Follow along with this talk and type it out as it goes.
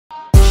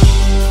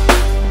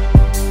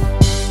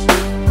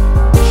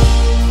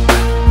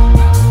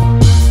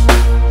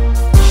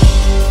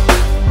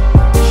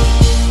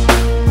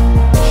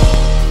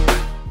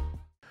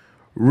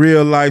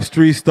Real life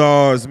street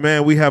stars,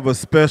 man. We have a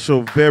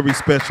special, very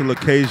special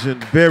occasion.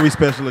 Very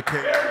special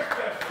occasion.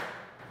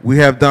 We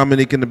have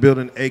Dominique in the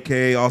building,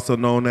 aka also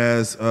known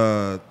as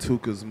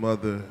Tuka's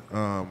mother.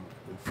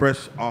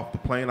 Fresh off the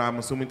plane, I'm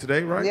assuming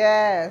today, right?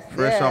 Yes.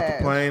 Fresh off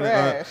the plane.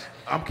 Fresh.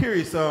 I'm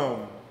curious.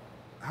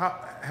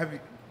 How have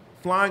you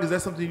flying? Is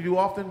that something you do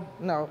often?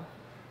 No.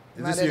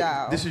 Is Not this at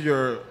all. This is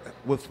your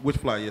which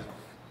flight? Your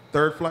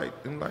third flight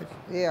in life?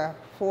 Yeah,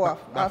 fourth.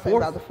 I'll say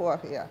fourth? about the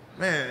fourth, yeah.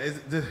 Man,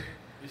 is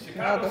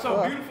Chicago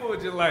so beautiful, or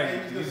just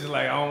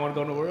like I don't want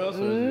to go nowhere else?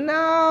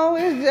 No,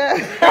 it's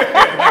just like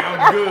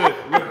I'm good,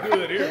 we're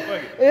good here,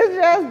 fuck it. it's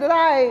just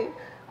like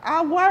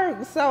I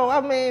work, so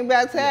I mean,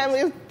 by the time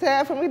it's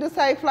time for me to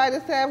take flight,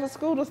 it's time for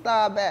school to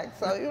start back.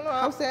 So you know what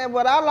I'm saying.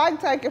 But I like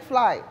taking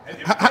flight.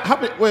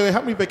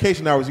 how many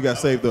vacation hours you got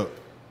saved up?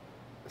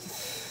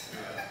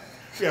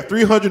 Yeah,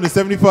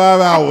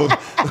 375 hours.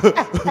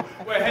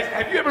 Wait,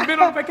 have you ever been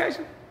on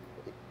vacation?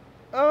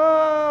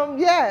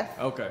 Yes.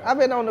 Okay. I've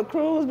been on the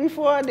cruise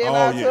before. Then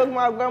I took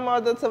my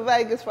grandmother to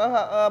Vegas for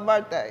her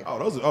birthday.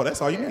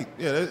 That's all you need.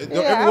 Yeah,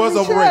 everyone's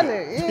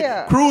overrated. Chilling.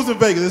 Yeah. Cruise in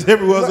Vegas,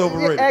 everyone's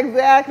overrated.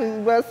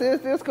 Exactly. But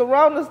since this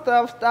Corona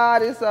stuff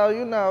started, so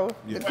you know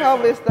the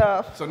COVID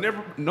stuff. So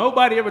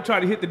nobody ever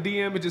tried to hit the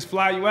DM and just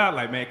fly you out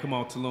like, man, come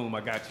on, Tulum,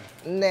 I got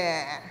you.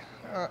 Nah.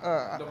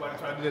 Nobody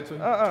tried to do that to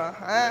you?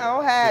 I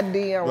don't have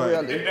DM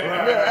really.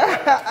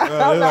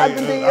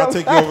 I'll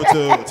take you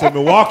over to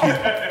Milwaukee.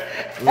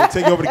 We'll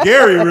take you over to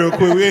Gary real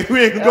quick.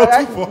 We ain't gonna go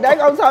too far.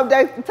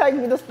 They gonna take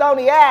me to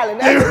Stony Island.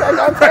 They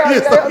gonna tell me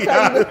they gonna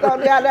take me to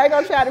Stony Island. They ain't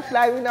gonna try to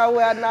fly me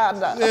nowhere now.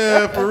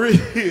 Yeah, for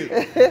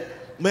real.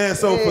 Man,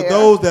 so for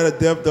those that are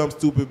deaf, dumb,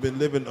 stupid, been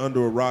living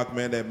under a rock,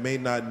 man, that may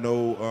not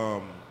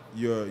know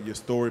your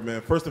story,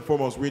 man. First and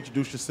foremost,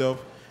 reintroduce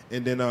yourself.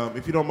 And then,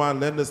 if you don't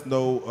mind, letting us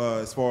know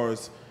as far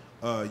as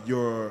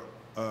your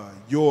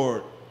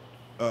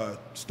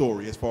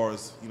story, as far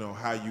as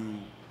how you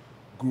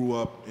grew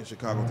up in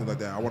Chicago and things like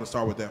that. I want to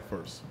start with that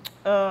first.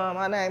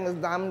 My name is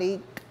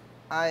Dominique.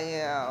 I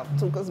am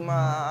Tuka's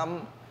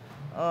mom.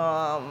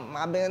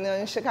 I've been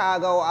in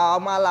Chicago all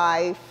my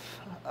life.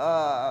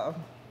 I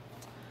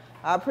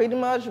pretty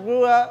much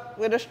grew up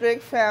with a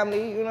strict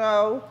family.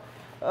 I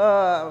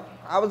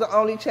was the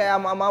only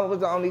child. My mama was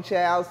the only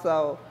child,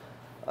 so.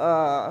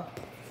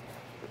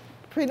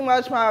 Pretty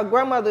much my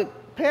grandmother's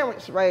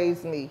parents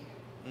raised me.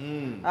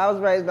 I was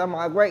raised by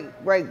my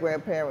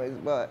great-grandparents,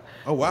 but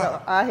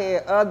I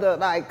had other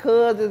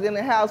cousins in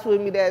the house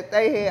with me that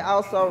they had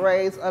also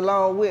raised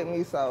along with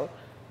me. So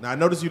now I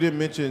noticed you didn't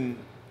mention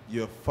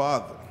your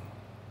father.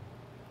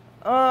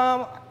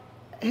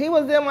 He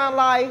was in my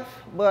life,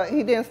 but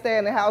he didn't stay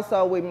in the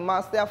household with me.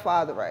 My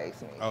stepfather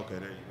raised me. Okay,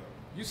 there you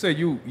go. You say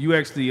you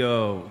actually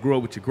grew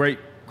up with your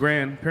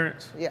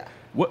great-grandparents? Yeah.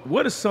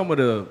 What are some of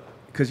the,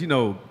 because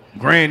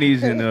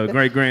grannies and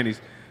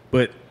great-grannies,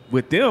 but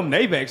with them,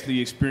 they've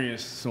actually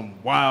experienced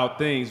some wild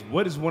things.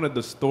 What is one of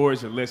the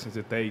stories or lessons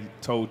that they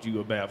told you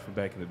about from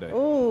back in the day?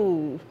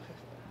 Ooh,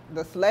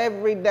 the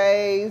slavery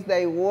days,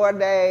 they war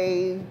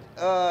days.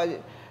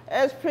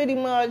 That's pretty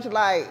much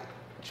like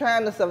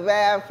trying to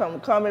survive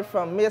coming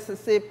from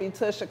Mississippi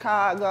to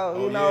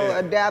Chicago,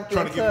 adapting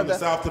trying to get from the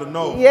south to the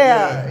north.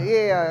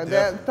 Yeah,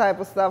 that type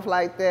of stuff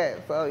like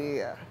that. So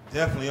yeah.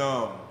 Definitely.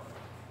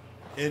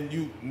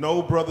 And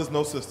no brothers,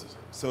 no sisters.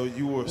 So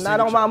you were not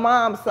on my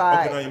mom's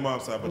side. Okay, not your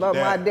mom's side, but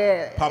my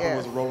dad. Papa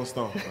was a Rolling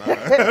Stone.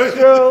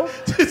 True.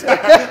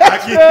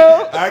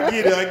 I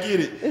get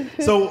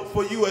it. So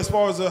for you, as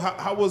far as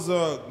how was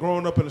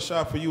growing up in the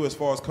shop for you, as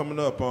far as coming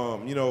up?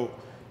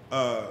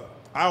 I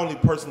only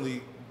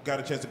personally got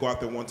a chance to go out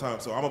there one time,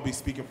 so I'm gonna be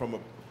speaking from a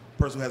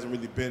person who hasn't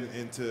really been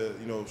into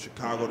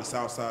Chicago, the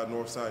South Side,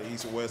 North Side,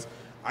 East or West.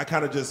 I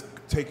kind of just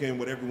take in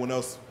what everyone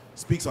else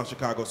speaks on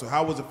Chicago. So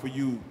how was it for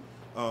you?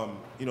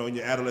 In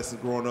your adolescence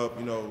growing up,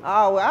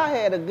 Oh, I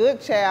had a good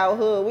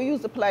childhood. We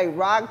used to play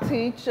Rock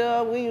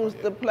Teacher. We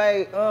used to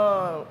play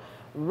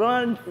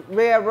Run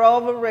Red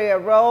Rover.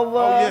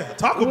 Oh yeah,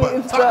 talk about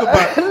it.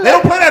 They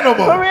don't play that no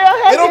more. For real,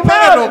 they don't play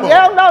that no more. They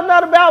don't know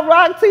nothing about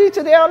Rock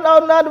Teacher. They don't know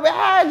nothing about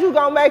how you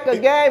gonna make a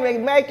game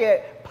and make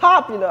it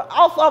popular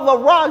off of a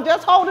rock,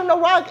 just holding the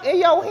rock in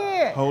your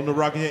hand. Holding the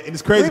rock in your hand. And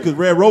it's crazy because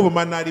Red Rover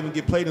might not even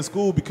get played in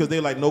school because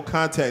they like no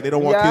contact. They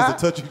don't want kids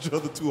to touch each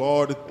other too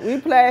hard. We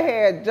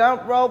had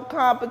jump rope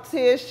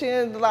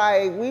competitions.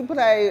 Like we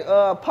play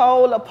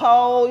pole to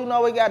pole.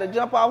 We got to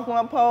jump off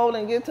one pole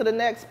and get to the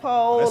next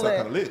pole. That's not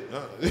kind of lit.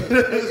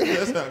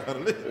 That's not kind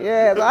of lit.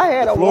 Yes, I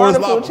had a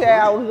wonderful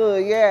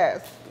childhood.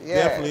 Yes.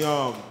 Definitely.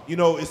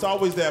 It's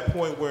always that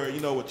point where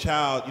a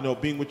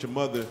child, being with your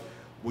mother,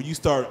 when you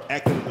start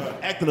acting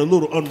a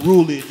little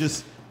unruly,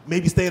 just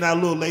maybe staying out a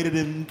little later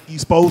than you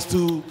supposed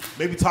to,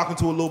 maybe talking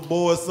to a little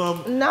boy or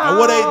something.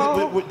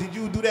 No. Did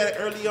you do that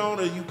early on,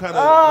 or you kind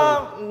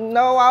of?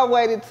 No, I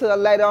waited till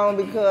later on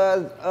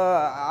because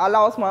I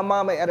lost my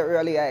mama at an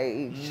early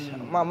age.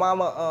 My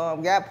mama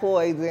got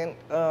poisoned.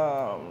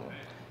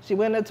 She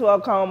went into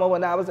a coma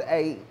when I was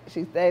 8.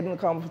 She stayed in the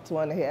coma for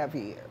 2.5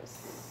 years.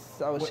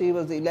 So she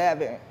was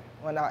 11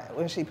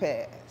 when she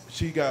passed.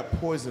 She got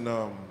poisoned.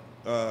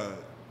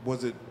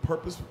 was it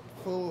purposeful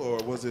or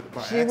was it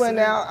by She accident? went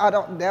out, I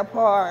don't, that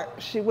part,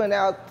 she went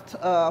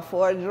out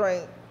for a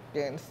drink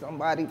and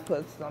somebody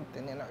put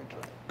something in her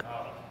drink.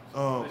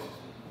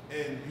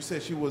 And you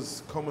said she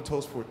was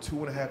comatose for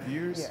 2.5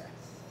 years? Yes.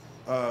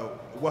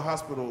 What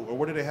hospital, or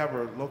where did they have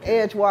her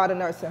located? Edgewater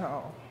Nursing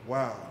Home.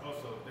 Wow.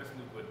 Also, that's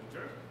New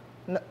Jersey.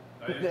 No,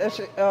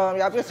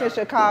 it's in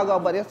Chicago,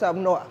 but it's up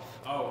north.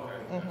 Oh,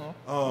 okay.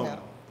 Yeah.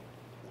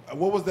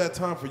 What was that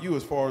time for you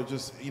as far as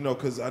just,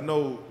 because I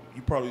know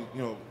you probably,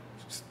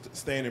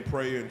 staying in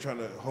prayer and trying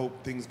to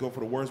hope things go for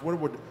the worst. What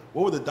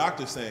were the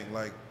doctors saying?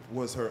 Like,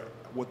 what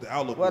the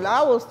outlook was? Well,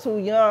 I was too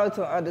young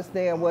to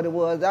understand what it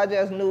was. I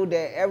just knew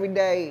that every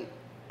day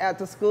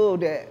after school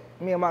that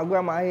me and my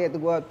grandma had to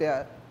go up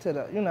there to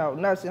the,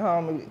 nursing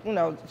home.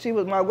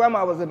 My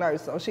grandma was a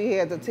nurse, so she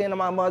had to tend to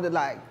my mother,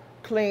 like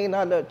clean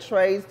her little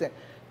trays and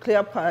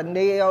clip her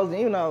nails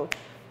and,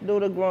 do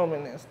the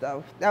grooming and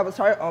stuff. That was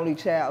her only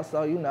child,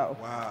 so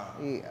Wow.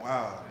 Yeah.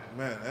 Wow.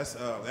 Man, that's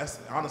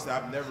honestly,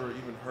 I've never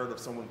even heard of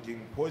someone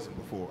getting poisoned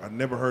before. I've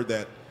never heard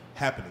that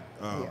happening.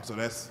 Yeah. So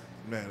that's,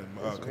 man,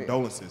 That's real.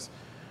 condolences.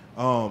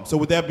 So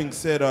with that being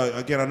said,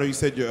 again, I know you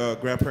said your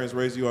grandparents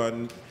raised you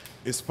on.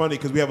 It's funny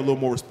because we have a little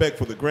more respect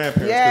for the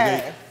grandparents.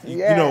 Yes, You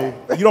yes.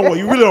 you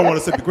really don't want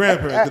to set the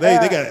grandparents because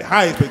they got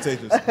high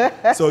expectations.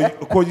 So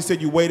of course you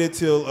said you waited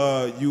till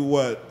you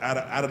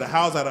out of the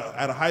house, out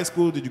of high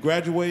school. Did you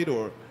graduate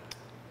or?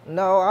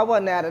 No, I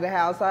wasn't out of the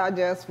house. I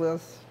just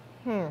was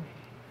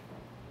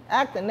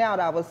acting out,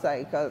 I would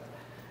say, because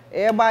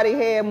everybody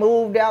had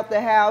moved out the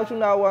house.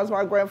 Once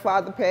my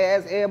grandfather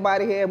passed,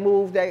 everybody had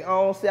moved their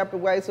own separate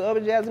way. So it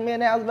was just me in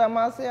the house by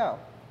myself.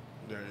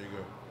 There you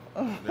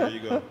go. There you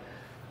go.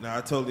 Now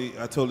I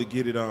totally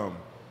get it.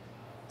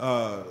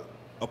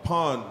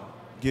 Upon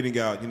getting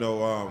out,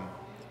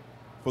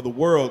 for the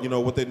world,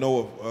 what they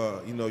know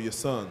of, your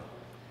son.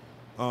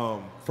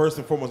 First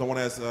and foremost, I want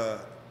to ask,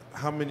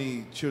 how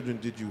many children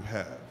did you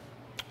have?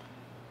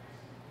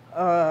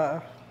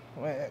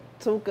 When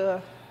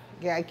Tuka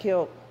got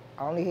killed,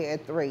 I only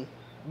had 3.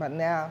 But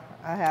now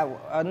I have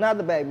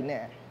another baby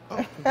now.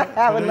 Oh, I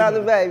have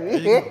another baby. There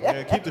you go.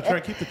 Yeah, keep the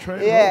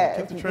train Yeah,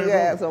 rolling. Keep the train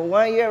yeah, so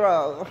 1 year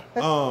old.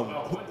 rolling.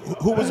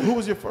 Who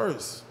was your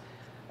first?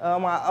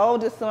 My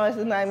oldest son,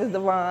 his name is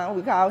Devon.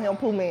 We call him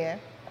Pooh Man.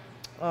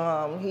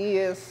 He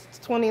is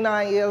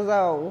 29 years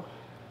old.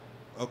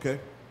 Okay.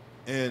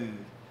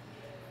 And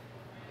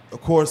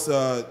of course,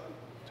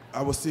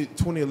 I will see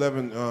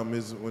 2011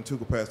 is when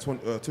Tuka passed.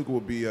 Tuka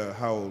will be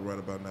how old right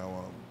about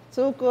now?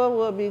 Tuka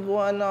will be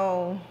going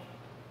on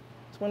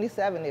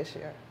 27 this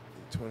year.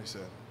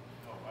 27.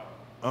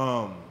 Oh,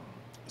 wow.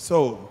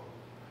 So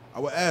I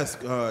would ask,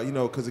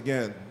 because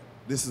again,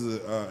 this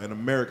is an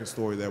American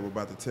story that we're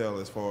about to tell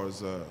as far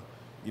as,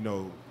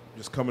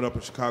 just coming up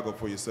in Chicago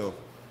for yourself.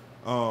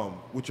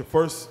 With your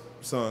first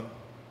son,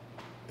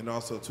 and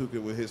also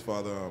Tuka with his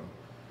father,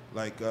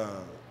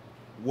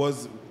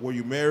 were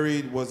you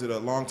married? Was it a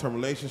long-term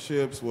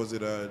relationships? Was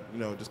it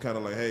just kind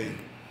of like, hey,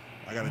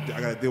 I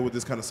gotta deal with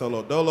this kind of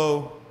solo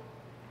dolo?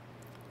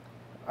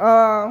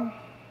 I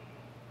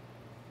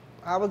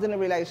was in a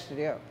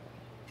relationship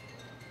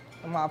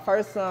with my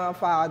first son's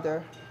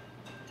father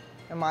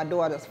and my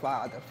daughter's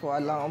father for a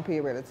long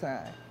period of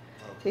time.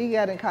 Okay. He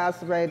got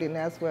incarcerated, and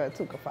that's where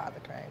Tuka father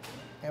came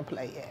and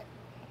played at.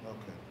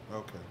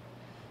 Okay.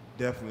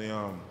 Definitely.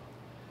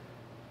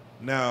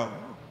 Now,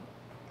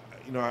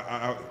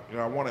 I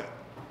want to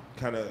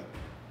kind of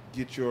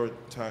get your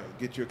time,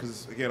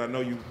 because again, I know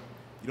you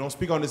don't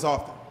speak on this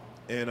often,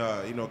 and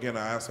again,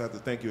 I also have to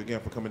thank you again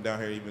for coming down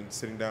here, even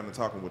sitting down and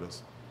talking with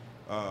us.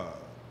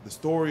 The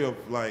story of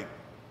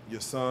your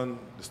son,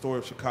 the story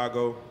of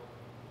Chicago,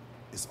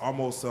 it's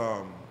almost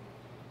to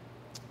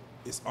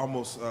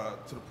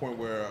the point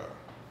where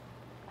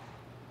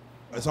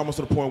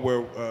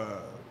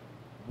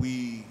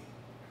we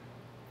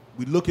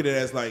look at it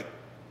as like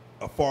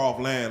a far off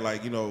land.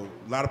 A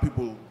lot of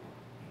people,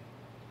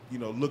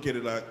 look at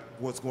it like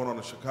what's going on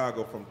in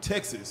Chicago from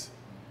Texas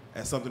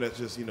as something that's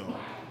just, you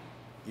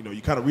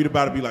kind of read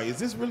about it, be like, is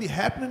this really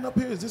happening up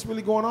here? Is this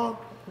really going on?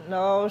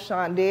 No,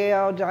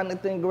 Shondell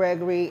Jonathan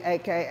Gregory,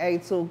 a.k.a.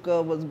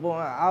 Tuka, was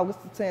born August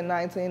 10,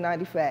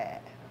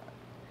 1995.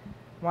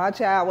 My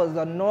child was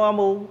a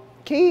normal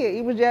kid.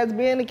 He was just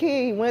being a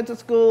kid. He went to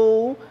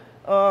school.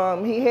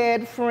 He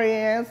had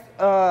friends.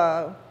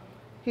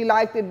 He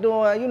liked it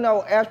doing,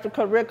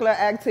 extracurricular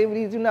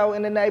activities, in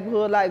the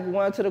neighborhood, like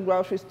going to the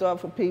grocery store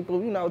for people,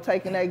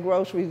 taking their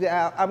groceries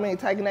out.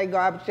 Taking their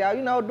garbage out,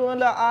 doing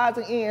little odds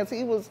and ends.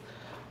 He was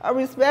a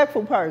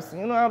respectful person,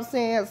 you know what I'm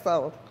saying?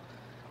 So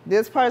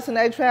this person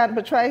they tried to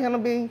portray him to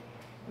be,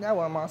 that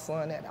wasn't my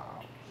son at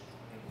all.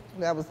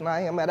 That was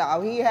not him at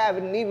all. He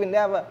don't even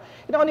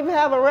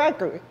have a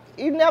record.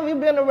 He never even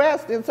been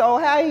arrested, so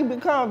how he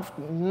become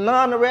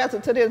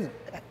non-arrested to this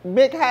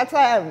big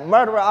high-time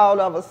murderer all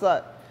of a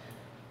sudden?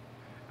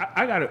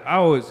 I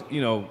always,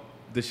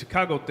 the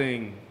Chicago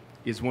thing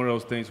is one of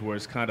those things where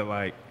it's kind of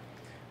like,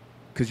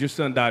 because your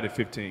son died at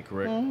 15,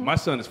 correct? Mm-hmm. My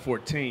son is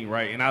 14,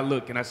 right? And I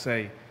look and I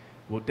say,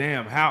 well,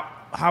 damn, how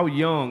how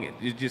young,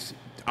 just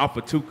off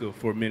of Tuka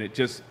for a minute,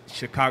 just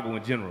Chicago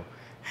in general,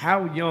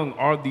 how young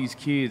are these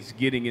kids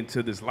getting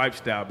into this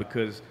lifestyle?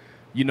 Because,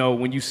 you know,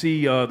 when you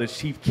see the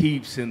Chief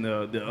Keefs and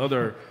the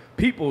other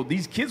people,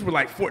 these kids were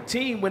like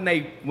 14 when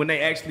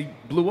they actually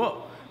blew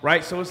up,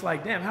 right? So it's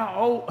like, damn,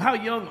 how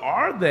young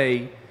are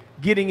they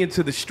getting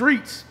into the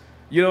streets?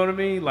 You know what I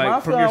mean?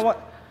 Like from your,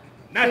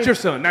 not your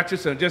son,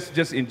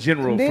 just in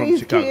general from Chicago.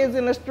 These kids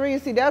in the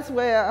streets, see, that's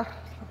where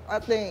I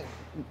think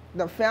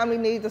the family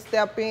needs to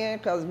step in,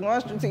 because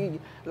once you see,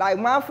 like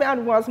my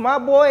family, once my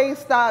boys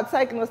started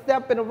taking a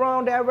step in the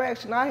wrong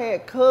direction, I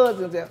had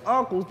cousins and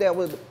uncles that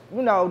was,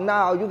 you know,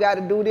 no, you got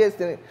to do this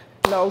and,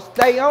 you know,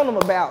 stay on them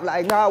about,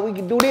 like, no, we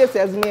can do this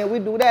as men, we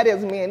do that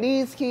as men.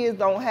 These kids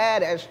don't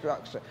have that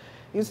structure.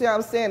 You see what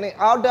I'm saying? And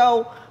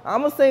although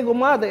I'm a single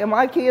mother and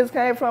my kids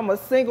came from a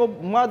single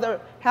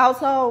mother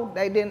household,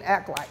 they didn't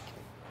act like it.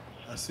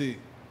 I see.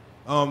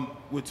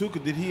 With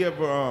Tuka, did he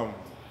ever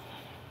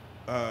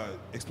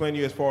explain to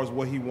you as far as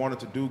what he wanted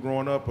to do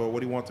growing up or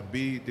what he wanted to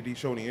be? Did he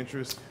show any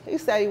interest? He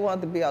said he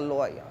wanted to be a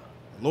lawyer.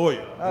 A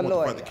lawyer? A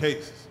lawyer. To fight the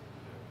cases?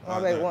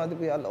 I wanted to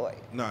be a lawyer.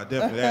 Nah,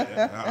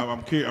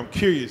 definitely. I'm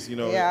curious, you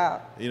know. Yeah.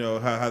 You know,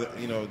 how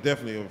you know,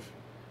 definitely of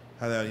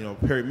how that, you know,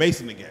 Perry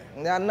Mason again.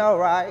 I know,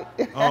 right?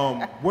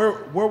 Where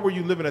were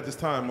you living at this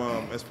time,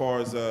 as far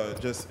as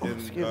just in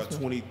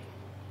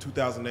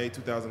 2008,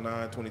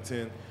 2009,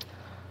 2010?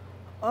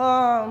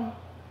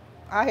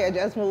 I had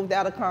just moved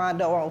out of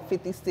condo on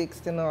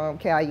 56th and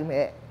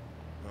Calumet.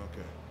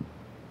 Okay.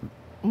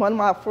 One of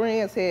my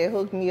friends had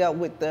hooked me up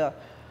with the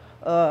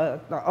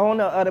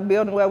owner of the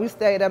building where we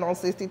stayed at on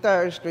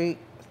 63rd Street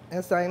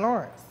in St.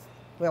 Lawrence.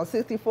 Well,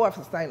 64th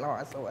in St.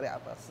 Lawrence or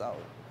whatever. So,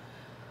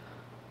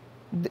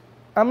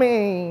 I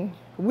mean,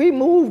 we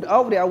moved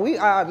over there. We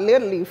are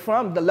literally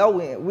from the low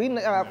end. We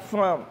not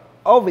from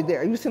over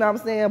there. You see what I'm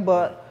saying?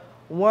 But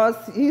once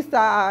he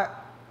started,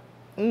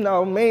 you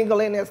know,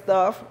 mingling and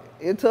stuff,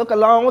 it took a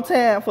long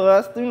time for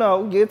us to, you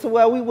know, get to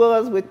where we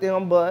was with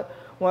them. But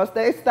once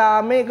they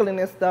started mingling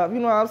and stuff, you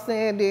know what I'm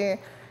saying, then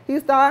he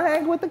started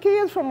hanging with the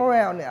kids from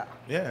around there.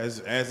 Yeah,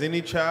 as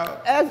any child.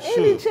 As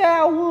any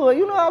child would.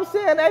 You know what I'm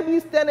saying? They be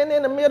standing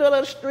in the middle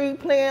of the street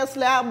playing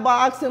slap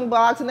boxing.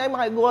 They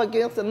might go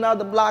against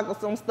another block or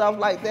some stuff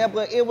like that,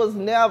 but it was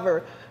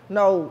never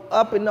no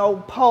up in no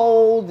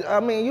poles. I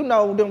mean, you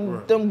know,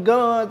 them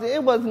guns.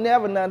 It was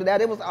never none of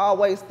that. It was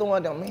always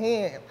throwing them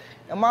hands.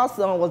 And my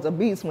son was a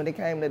beast when it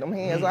came to them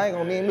hands. I ain't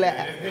gonna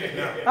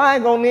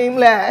even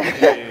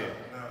lie.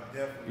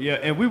 Yeah,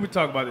 and we were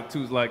talking about it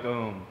too. It's like,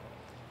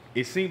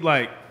 it seemed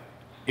like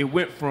it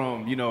went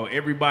from, you know,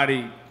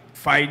 everybody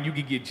fighting, you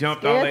could get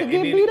jumped out, and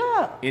then beat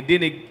up. And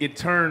then it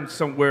turned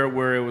somewhere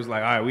where it was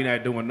like, all right, we're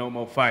not doing no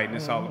more fighting.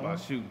 It's all about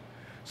shooting.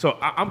 So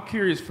I'm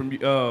curious from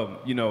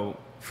you know,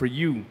 for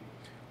you,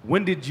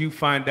 when did you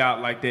find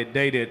out, like that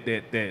day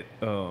that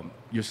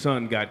your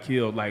son got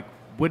killed? Like,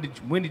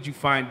 when did you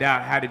find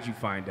out? How did you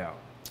find out?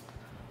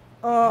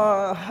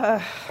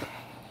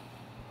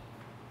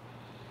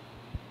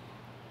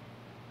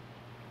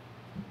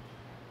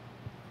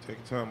 Take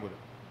your time with it.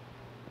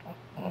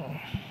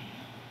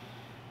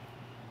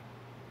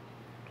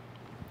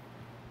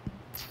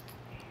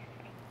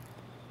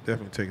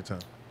 Definitely take your time.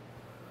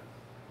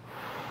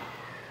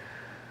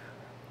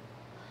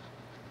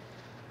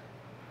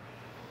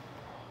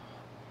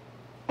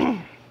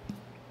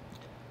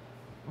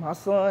 My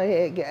son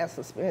had got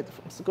suspended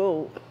from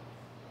school.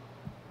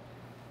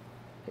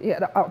 He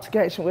had an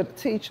altercation with a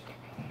teacher,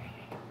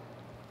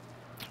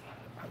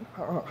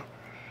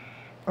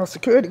 a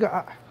security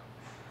guard.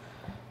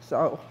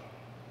 So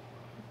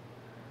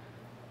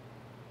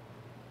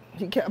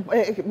he kept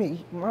begging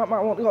me, Mama, I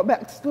want to go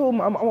back to school.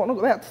 Mama, I want to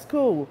go back to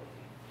school.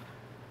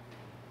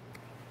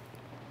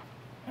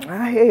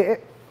 I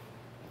had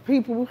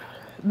people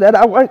that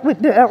I worked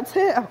with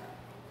downtown.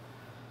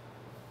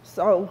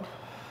 So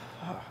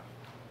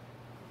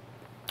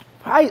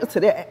prior to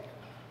that,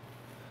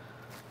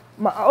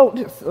 my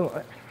oldest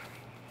son,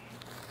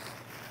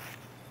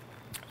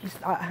 he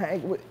started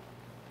hanging with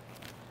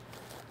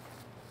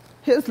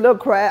his little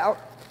crowd.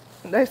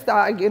 They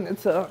started getting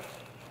into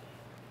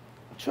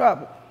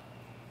trouble.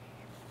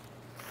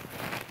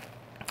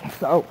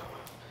 So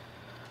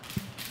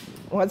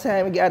one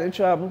time he got in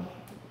trouble,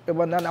 there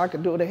wasn't nothing I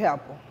could do to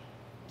help him.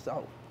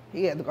 So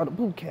he had to go to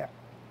boot camp.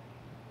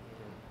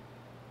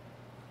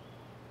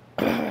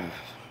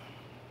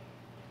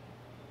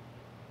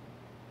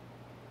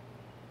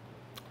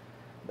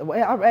 The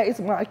way I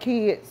raised my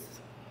kids,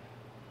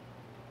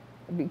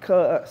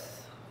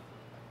 because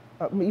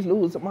of me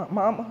losing my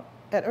mama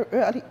at an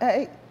early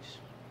age,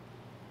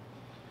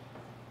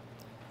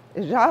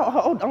 is y'all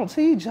hold on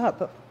to each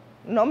other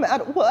no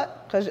matter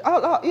what, because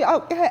y'all got.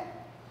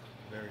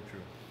 Very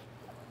true.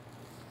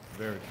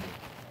 Very true.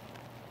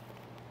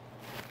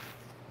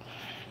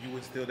 You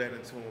instilled that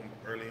into him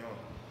early on.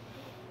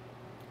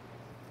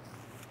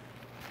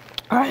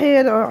 I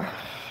had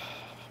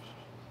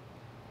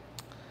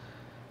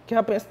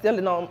kept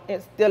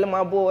instilling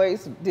my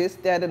boys this,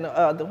 that, and the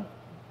other.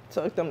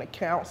 Took them to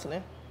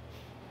counseling.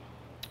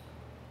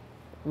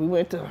 We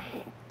went to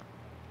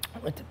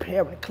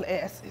parent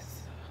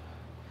classes.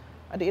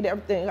 I did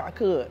everything I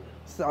could.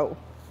 So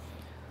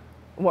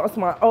once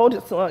my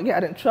oldest son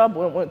got in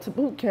trouble and went to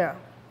boot camp,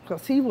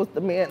 because he was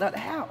the man of the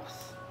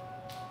house.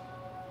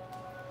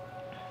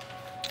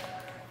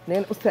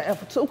 Then it was time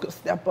for Tuka to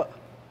step up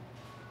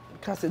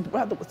because his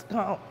brother was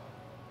gone.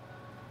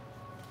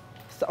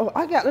 So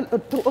I got a little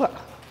daughter.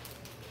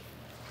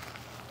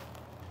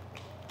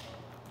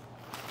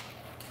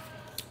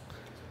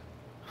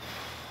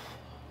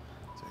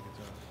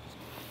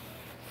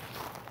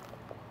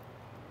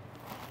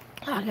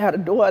 I got a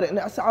daughter, and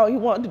that's all he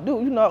wanted to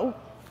do, you know.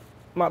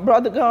 My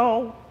brother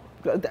gone,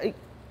 because they,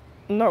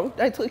 you know,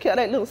 they took care of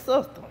that little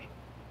sister.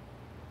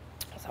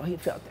 So he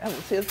felt that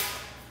was his,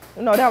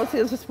 you know, that was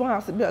his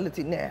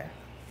responsibility now.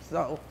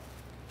 So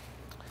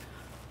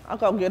I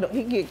go get him,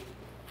 he get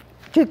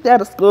kicked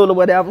out of school or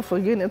whatever for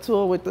getting into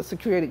it with the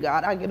security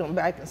guard. I get him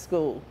back in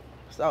school.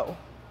 So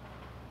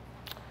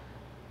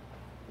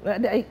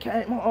that day he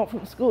came home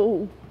from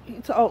school, he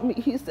told me,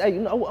 he said,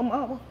 you know what,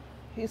 Mama?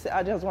 He said,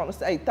 I just want to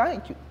say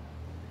thank you.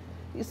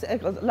 He said,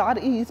 because a lot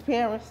of these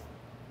parents,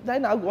 they're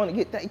not going to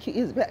get their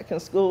kids back in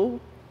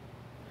school.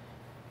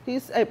 He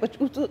said,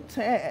 but you took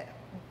time.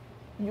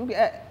 You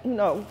got, you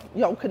know,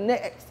 your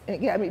connects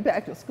and got me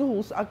back in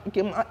school so I could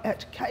get my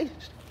education.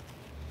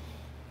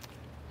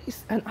 He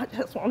said, and I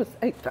just want to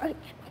say thank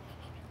you.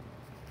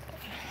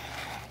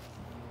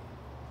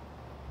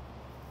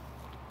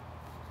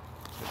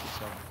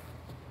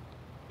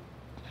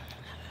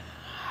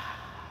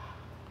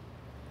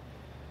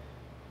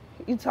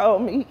 He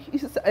told me, he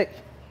said,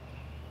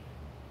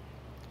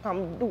 I'm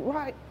gonna do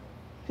right.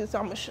 He said,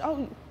 I'm gonna show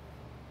you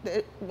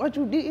that what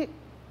you did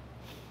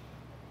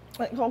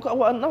ain't gonna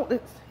go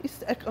unnoticed. He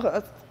said,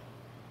 cause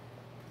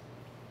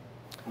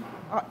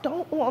I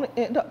don't want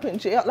to end up in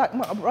jail like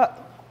my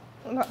brother,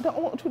 and I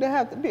don't want you to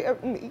have to bury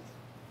me.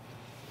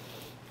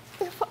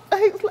 And for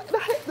things like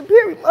that, I had to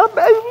bury my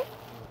baby.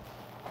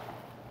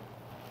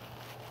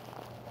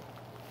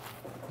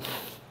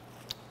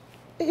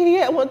 He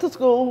had went to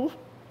school.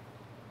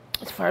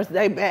 His first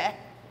day back,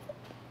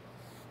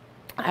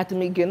 after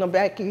me getting him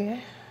back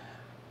in.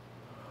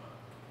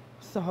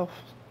 So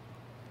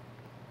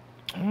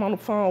I'm on the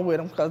phone with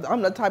him because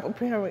I'm the type of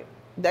parent,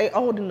 they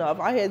old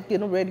enough, I had to get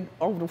them ready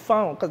over the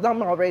phone because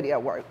I'm already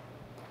at work.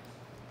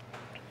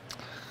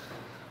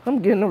 I'm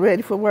getting them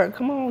ready for work.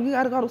 Come on, you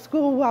gotta go to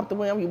school, whop the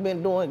rim, you've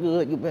been doing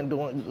good, you've been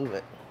doing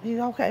good. He's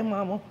okay,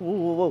 Mama, woo,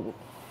 woo, woo.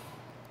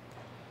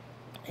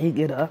 He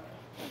get up,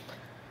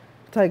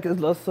 take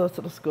his little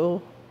sister to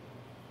school.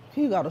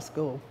 He go to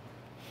school.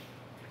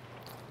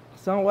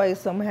 Some way,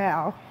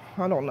 somehow,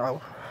 I don't know.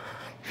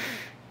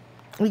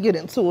 We get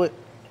into it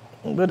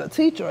with a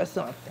teacher or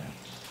something.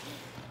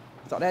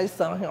 So they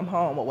sent him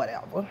home or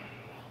whatever.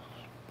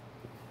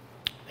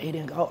 He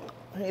didn't go,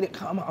 he didn't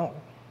come home.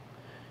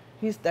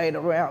 He stayed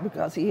around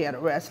because he had a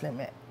wrestling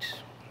match.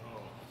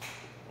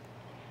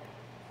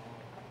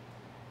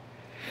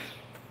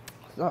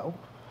 So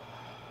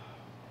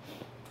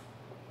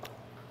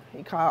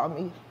he called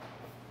me.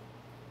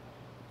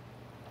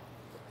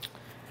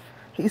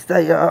 He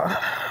said,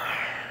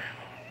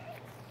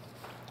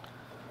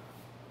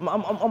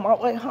 Mom, I'm on my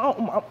way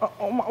home. I'm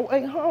on my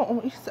way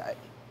home. He said,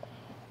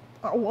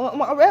 I won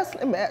my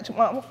wrestling match,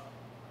 Mama.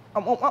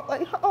 I'm on my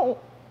way home.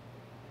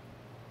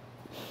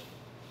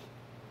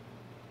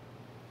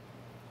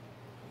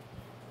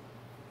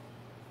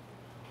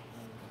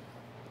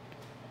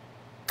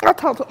 I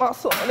talked to my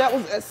son. That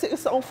was at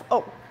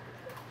 6:04.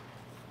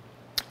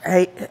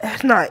 8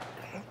 at night.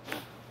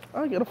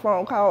 I get a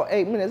phone call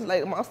 8 minutes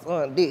later, my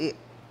son dead.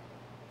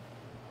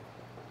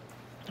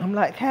 I'm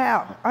like,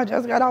 how? I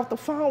just got off the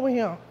phone with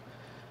him.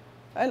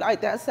 They like,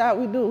 that's how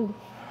we do.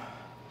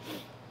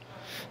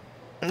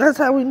 That's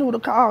how we knew to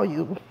call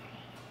you.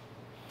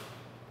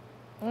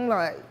 I'm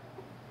like,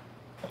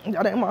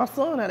 that ain't my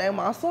son, that ain't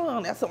my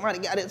son. That somebody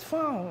got his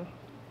phone.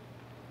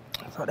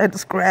 So they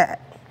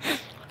described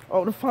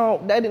on the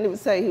phone, they didn't even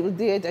say he was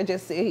dead, they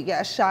just said he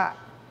got shot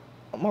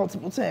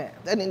multiple times.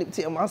 They didn't even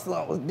tell my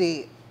son was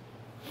dead.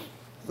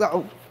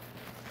 So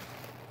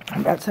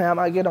by the time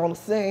I get on the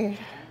scene,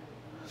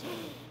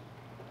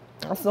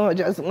 my son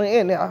just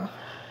laying there.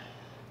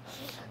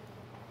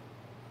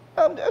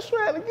 I'm just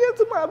trying to get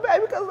to my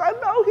baby because I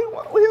know he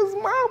wants his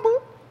mama.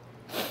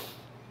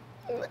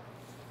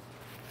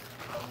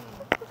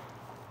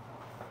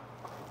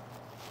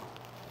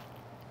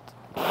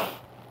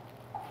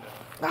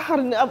 I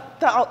had never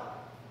thought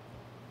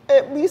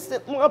at me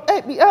sending my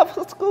baby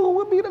after school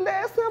would be the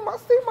last time I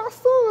see my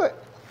son.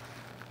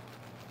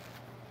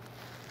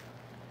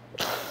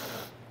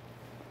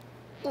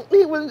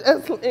 He was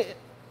just laying.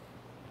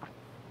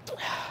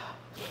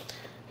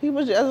 He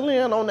was just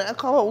laying on that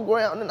cold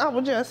ground, and I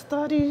was just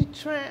studying,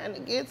 trying to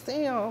get to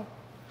him.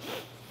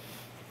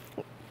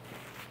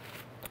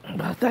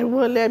 But they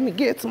wouldn't let me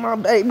get to my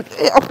baby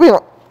to help him.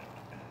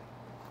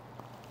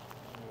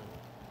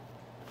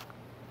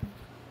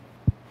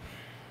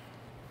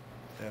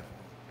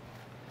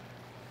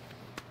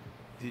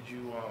 Did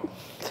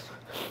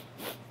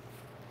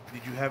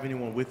you have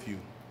anyone with you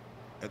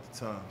at the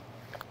time?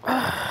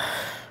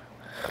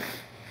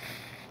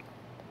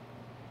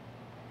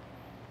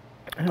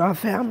 My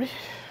family,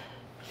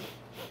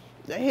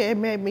 they had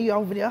met me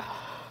over there.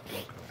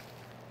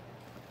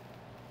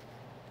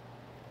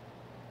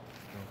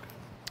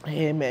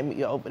 They had met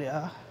me over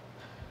there.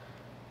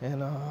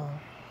 And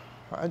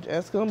I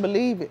just couldn't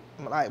believe it.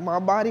 Like, my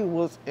body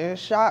was in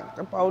shock.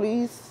 The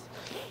police,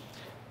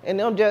 and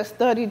them just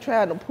steady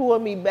trying to pull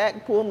me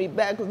back,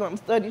 because I'm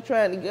steady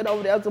trying to get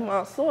over there to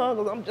my son,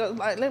 because I'm just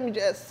like, let me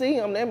just see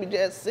him. They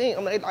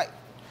like,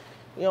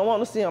 you don't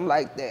want to see him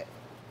like that.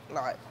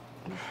 Like,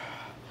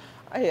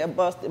 I had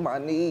busted my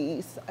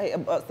knees. I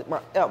had busted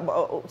my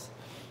elbows.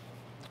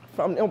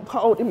 From them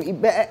holding me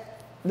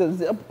back, the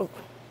zipper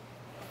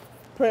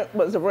print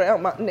was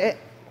around my neck.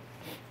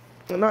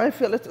 And I didn't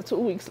feel it till 2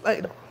 weeks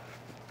later.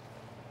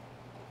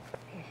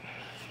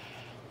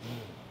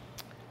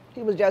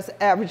 He was just an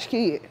average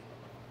kid,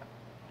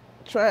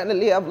 trying to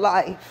live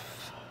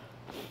life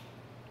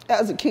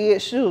as a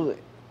kid should.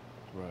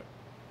 Right.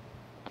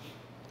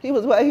 He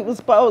was where he was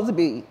supposed to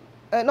be.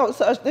 Ain't no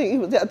such thing, he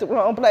was at the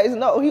wrong place.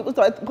 No, he was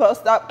at the bus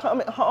stop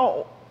coming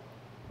home.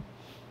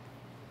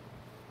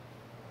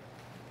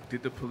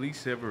 Did the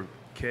police ever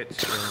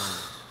catch?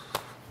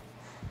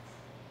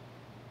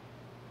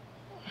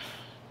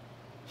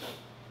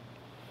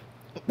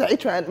 They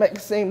trying to make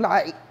it seem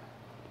like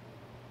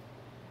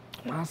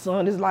my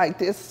son is like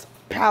this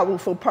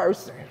powerful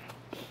person.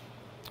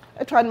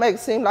 They trying to make it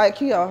seem like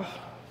he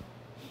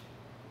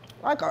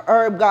like a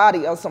Herb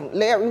Gotti or some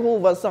Larry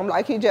Hoover or something,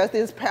 like he just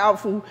this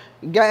powerful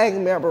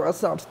gang member or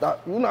some stuff,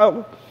 you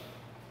know.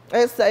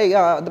 They say,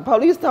 the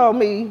police told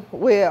me,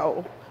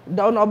 well,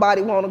 don't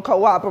nobody want to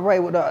cooperate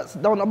with us.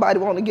 Don't nobody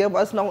want to give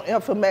us no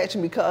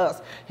information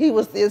because he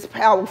was this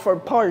powerful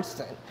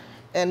person.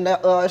 And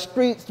the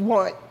streets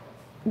want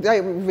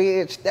their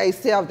revenge, they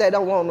self, they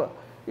don't want to,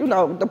 you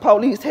know, the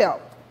police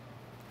help.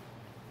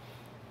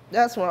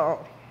 That's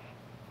wrong.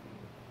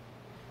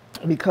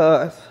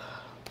 Because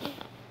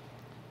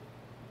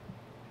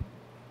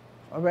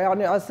around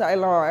there in St.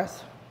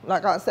 Lawrence,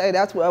 like I say,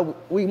 that's where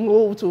we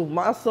moved to.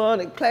 My son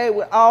and played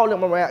with all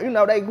them around. You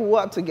know, they grew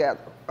up together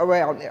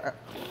around there.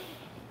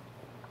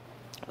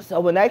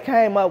 So when they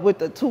came up with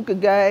the Tuka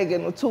gang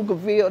and the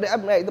Tukaville,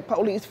 that made the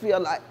police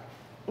feel like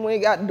we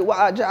ain't got to do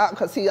our job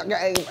because he's a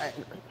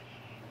gangbanger.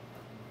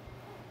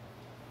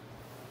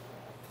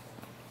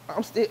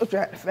 I'm still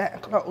trying to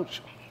find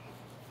closure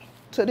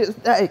to this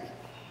day.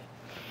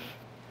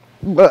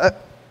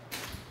 But,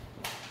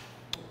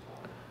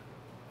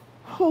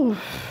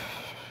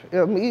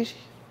 me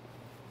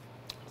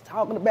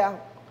talking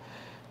about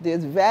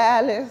this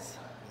violence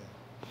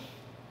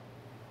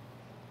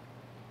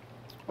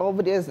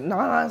over this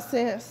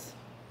nonsense.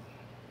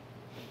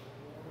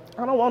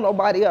 I don't want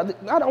nobody else,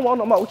 I don't want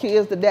no more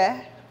kids to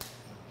die.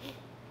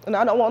 And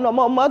I don't want no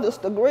more mothers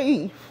to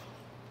grieve.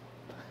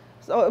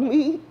 So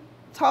me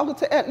talking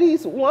to at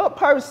least one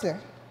person,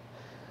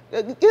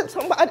 to get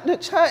somebody to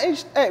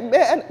change that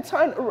man and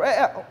turn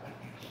around,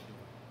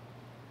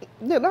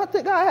 then I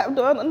think I have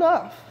done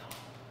enough.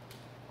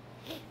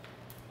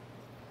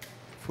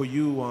 For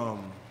you,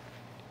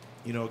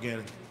 you know,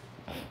 again,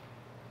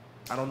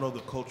 I don't know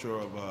the culture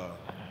of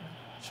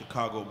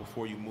Chicago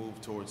before you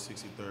moved towards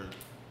 63rd,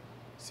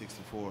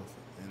 64th,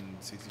 and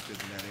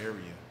 65th in that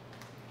area.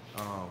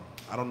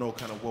 I don't know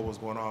kind of what was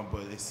going on,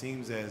 but it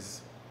seems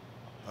as,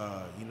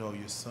 you know,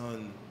 your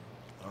son,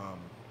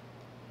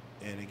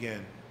 and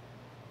again,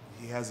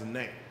 he has a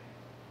name.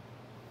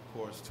 Of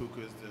course,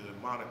 Tuka is the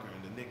moniker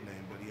and the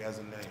nickname, but he has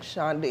a name.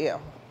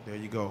 Shondell. There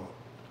you go.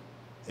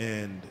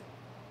 And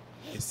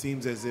it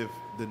seems as if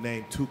the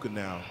name Tuka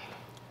now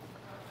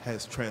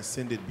has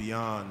transcended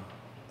beyond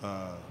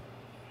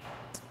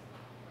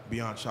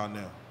beyond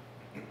Chanel,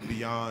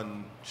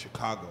 beyond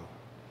Chicago,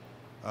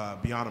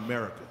 beyond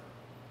America.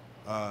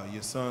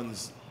 Your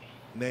son's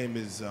name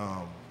is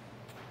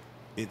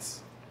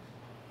it's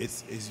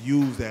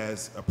used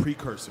as a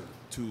precursor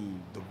to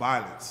the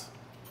violence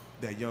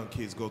that young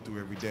kids go through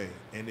every day,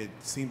 and it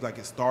seems like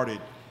it started.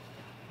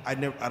 I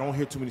don't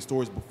hear too many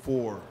stories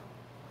before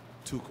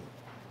Tuka.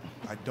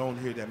 I don't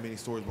hear that many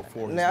stories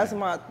before. And that's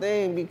my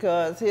thing,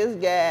 because his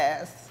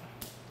gas,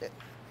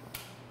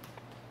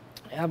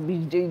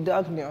 LBG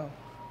Duckner,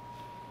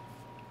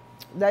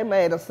 they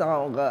made a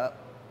song up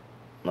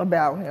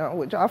about him,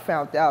 which I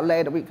found out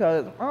later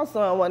because my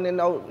son didn't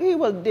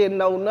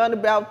know nothing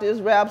about this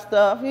rap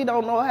stuff. He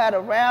don't know how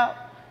to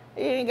rap.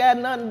 He ain't got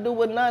nothing to do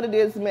with none of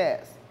this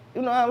mess.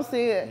 You know what I'm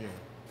saying?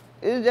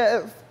 Yeah. It's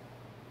just,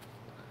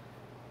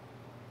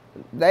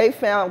 they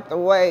found the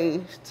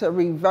way to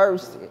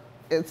reverse it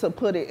and to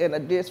put it in a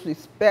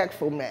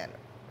disrespectful manner.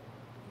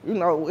 You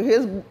know,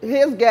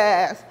 his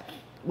guys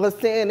was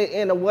saying it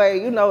in a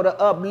way, you know, to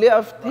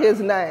uplift his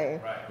name.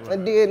 Right.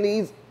 And then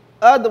these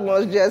other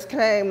ones just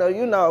came to,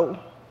 you know,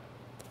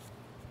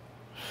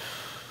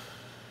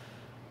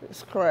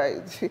 it's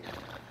crazy.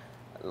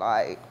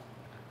 Like,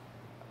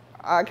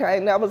 I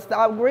can't never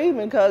stop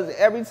grieving because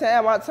every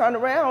time I turn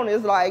around,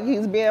 it's like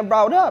he's being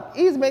brought up.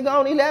 He's been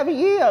gone 11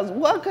 years.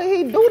 What could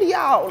he do to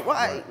y'all?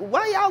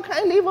 Why y'all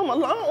can't leave him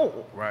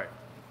alone? Right.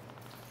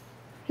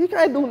 He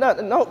can't do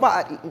nothing to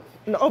nobody.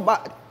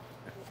 Nobody.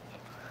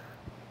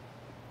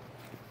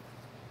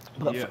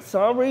 But for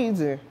some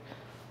reason,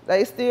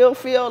 they still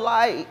feel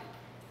like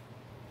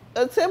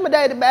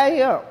intimidated by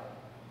him.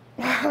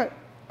 I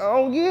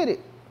don't get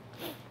it.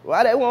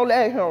 Why they won't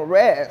let him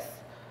rest?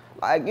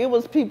 Like, it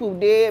was people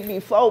dead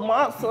before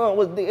my son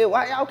was dead.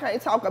 Why y'all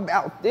can't talk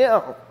about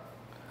them?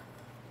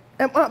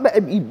 And my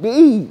baby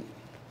B.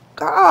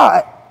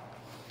 God.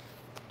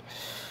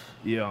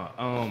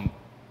 Yeah,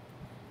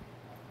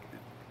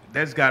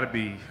 that's got to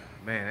be,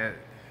 man.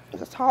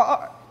 It's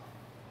hard.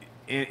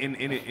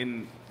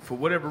 And for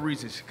whatever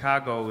reason,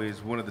 Chicago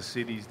is one of the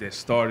cities that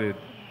started,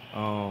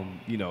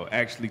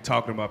 actually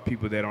talking about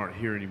people that aren't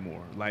here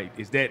anymore. Like,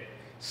 is that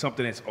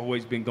something that's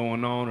always been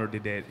going on, or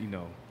did that,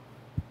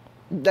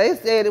 They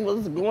said it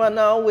was going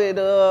on with,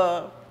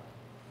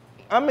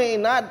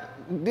 not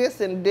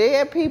dissing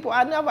dead people.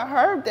 I never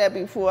heard that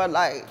before.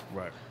 Like,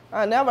 right.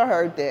 I never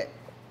heard that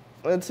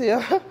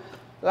until,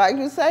 like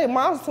you say,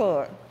 my son.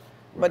 Right.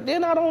 But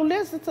then I don't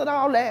listen to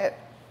all that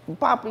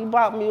boppy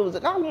bop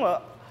music. I'm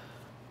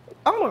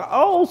an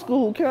old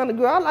school kind of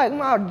girl. I like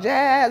my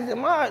jazz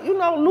and my,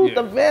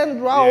 Luther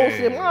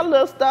Vandross and my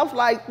little stuff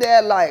like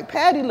that, like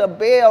Patti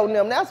LaBelle and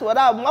them. That's what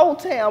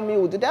Motown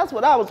music. That's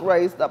what I was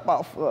raised up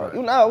off of.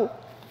 Right.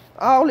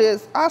 All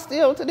this. I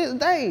still to this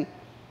day,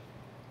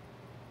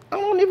 I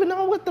don't even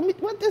know what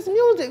this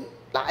music.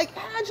 Like,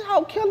 how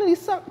y'all killing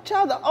each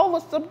other over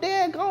some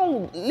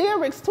daggone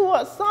lyrics to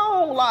a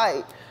song?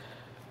 Like,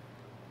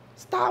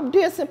 stop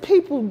dissing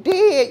people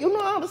dead. You know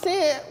what I'm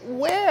saying?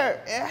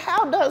 Where and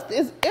how does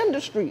this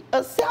industry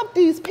accept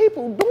these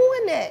people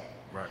doing that?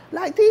 Right.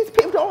 Like, these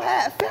people don't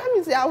have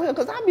families out here,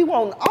 because I be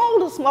wanting all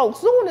the smoke.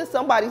 Soon as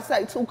somebody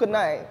say Tuka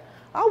name,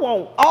 I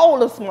want all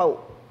the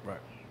smoke. Right.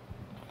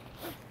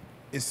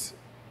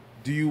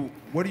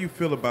 What do you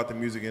feel about the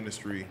music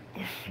industry,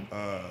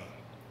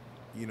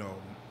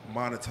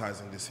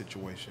 monetizing this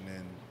situation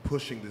and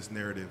pushing this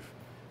narrative?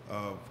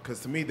 Because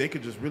to me, they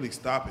could just really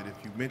stop it.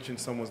 If you mention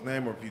someone's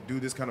name or if you do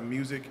this kind of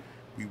music,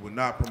 we would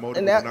not promote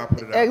it, we would not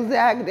put it out.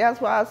 Exactly.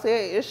 That's why I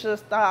said it should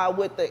start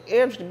with the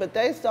industry, but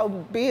they so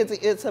busy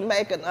into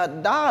making a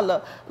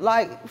dollar.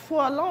 Like,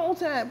 for a long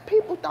time,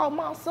 people thought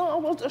my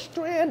son was a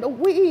strand of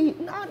weed,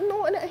 not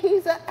knowing that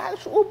he's an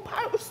actual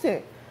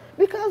person.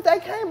 Because they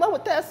came up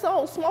with that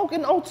song,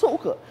 Smoking on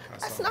Tuka.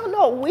 That's not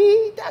no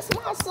weed, that's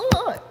my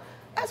son.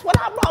 That's what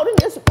I brought in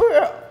this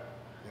world.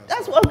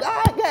 That's what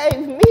God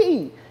gave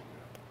me.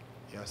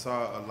 Yeah, I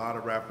saw a lot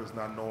of rappers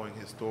not knowing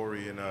his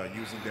story and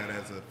using that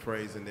as a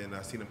phrase, and then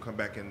I seen him come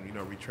back and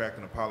retract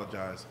and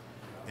apologize.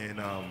 And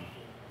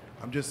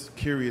I'm just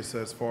curious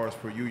as far as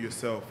for you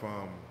yourself,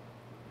 and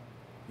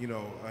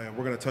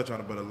we're gonna touch on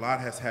it, but a lot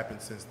has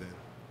happened since then.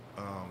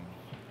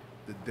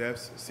 The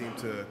deaths seem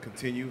to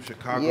continue.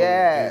 Chicago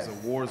is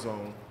a war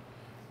zone.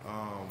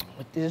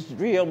 With this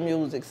drill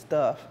music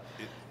stuff.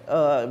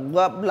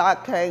 What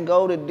block can't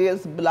go to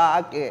this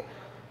block? And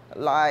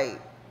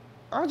like,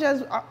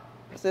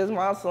 since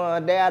my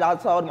son died, I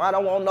told him I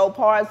don't want no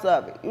parts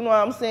of it. You know what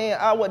I'm saying?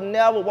 I would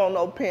never want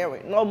no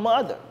parent, no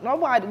mother,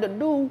 nobody to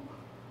do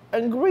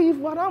and grieve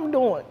what I'm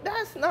doing.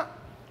 That's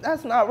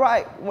not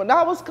right. When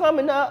I was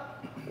coming up,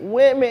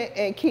 women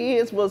and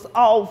kids was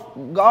off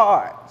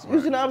guard.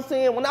 You see what I'm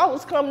saying? When I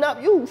was coming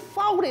up, you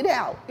fought it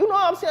out. You know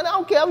what I'm saying? I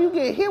don't care if you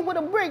get hit with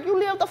a brick, you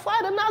live to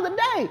fight another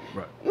day.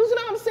 Right. You see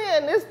what I'm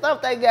saying? This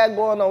stuff they got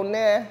going on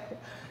there,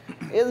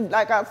 it's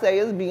like I say,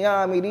 it's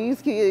beyond me.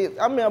 These kids,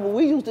 I remember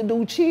we used to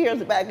do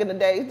cheers back in the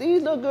days.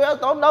 These little girls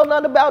don't know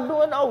nothing about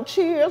doing no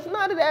cheers,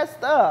 none of that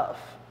stuff.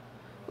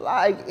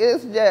 Like,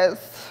 it's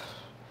just...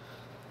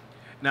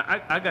 Now,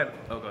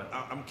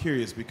 I'm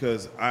curious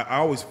because I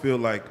always feel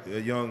like a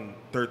young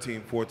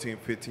 13, 14,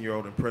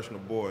 15-year-old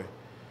impressionable boy,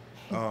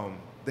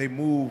 they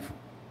move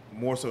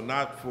more so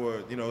not for,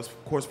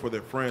 of course for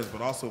their friends,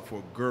 but also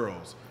for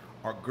girls.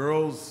 Are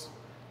girls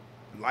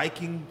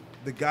liking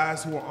the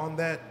guys who are on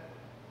that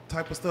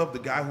type of stuff? The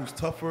guy who's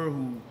tougher,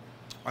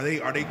 are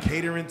they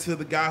catering to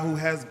the guy who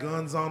has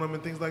guns on them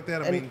and things like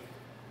that? I mean,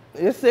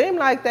 it seems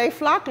like they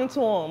flocking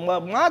to him.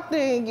 But my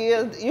thing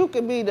is, you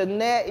could be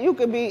you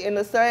could be in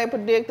the same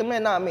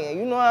predicament I'm in.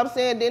 You know what I'm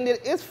saying? Then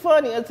it's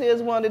funny until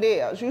it's one of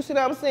theirs. You see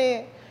what I'm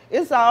saying?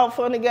 It's all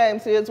funny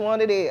games until it's one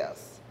of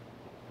theirs.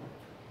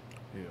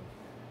 Yeah.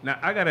 Now,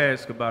 I got to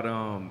ask about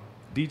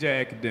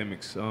DJ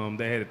Academics.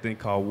 They had a thing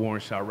called War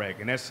in Chiraq,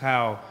 and that's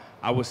how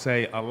I would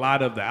say a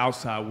lot of the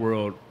outside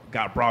world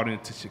got brought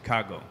into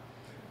Chicago.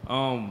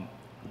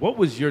 What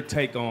was your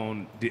take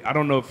on, I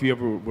don't know if you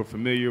ever were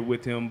familiar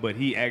with him, but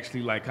he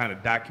actually kind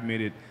of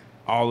documented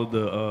all of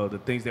the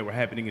things that were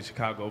happening in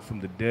Chicago,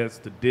 from the deaths,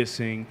 the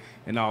dissing,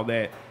 and all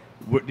that.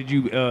 Did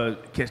you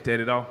catch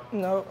that at all?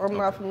 No, I'm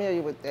not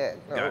familiar with that.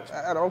 No,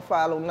 Gotcha. I don't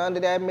follow none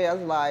of that mess.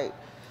 Like,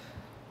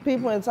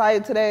 people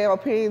entitled to their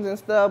opinions and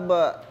stuff,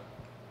 but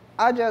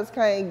I just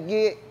can't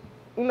get,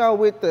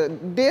 with the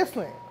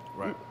dissing.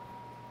 Right.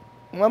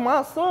 Well,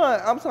 my son,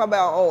 I'm talking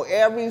about on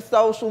every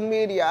social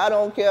media. I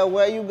don't care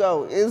where you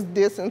go. It's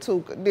this and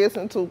Tuka, this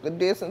and Tuka,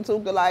 this and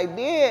Tuka. Like,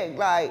 dig,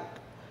 like,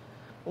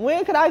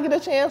 when could I get a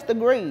chance to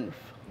grieve?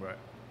 Right.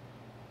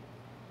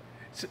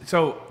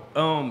 So,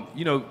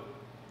 you know,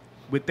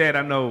 with that,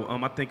 I know,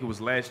 I think it was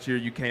last year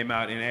you came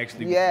out and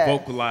actually Yes.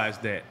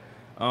 vocalized that.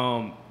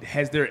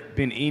 Has there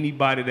been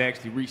anybody that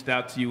actually reached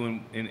out to you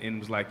and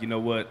was like, you know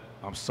what,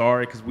 I'm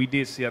sorry? Because we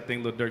did see, I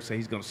think Lil Durk say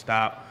he's going to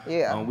stop.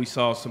 Yeah. We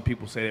saw some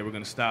people say they were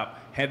going to stop.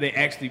 Have they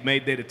actually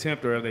made that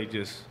attempt, or are they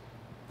just?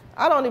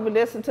 I don't even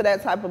listen to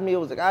that type of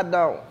music. I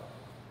don't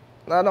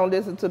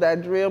listen to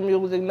that drill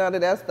music, none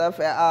of that stuff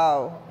at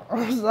all.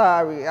 I'm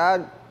sorry.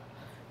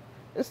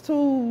 It's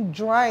too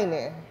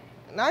draining.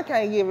 And I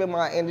can't give it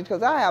my energy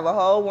because I have a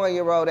whole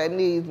 1-year-old that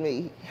needs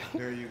me.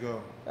 There you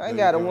go. I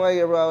got a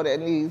 1-year-old that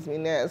needs me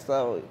now,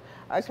 so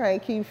I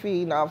can't keep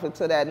feeding off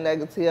into that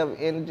negative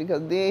energy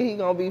because then he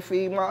gonna be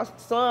feeding my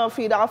son,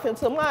 feed off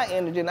into my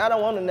energy, and I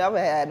don't want to never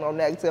have no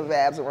negative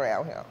vibes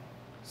around him.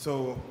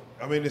 So,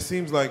 I mean, it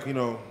seems like, you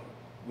know,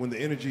 when the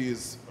energy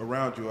is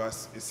around you,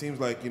 it seems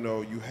like, you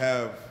know, you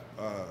have,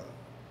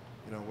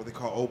 you know, what they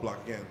call O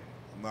Block. Again,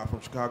 I'm not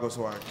from Chicago,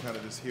 so I kind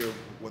of just hear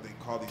what they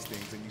call these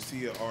things. And you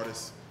see an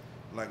artist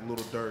like Lil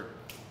Durk,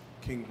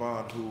 King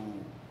Von, who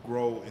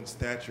grow in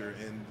stature,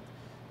 and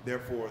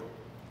therefore,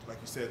 like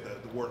you said,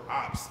 the word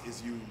ops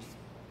is used.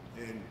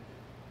 And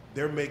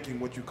they're making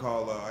what you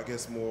call, I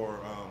guess, more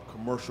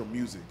commercial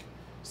music.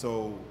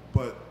 So,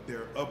 but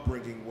their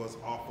upbringing was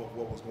off of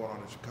what was going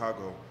on in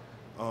Chicago.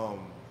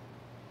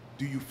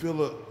 Do you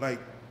feel like,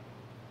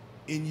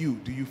 in you,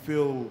 do you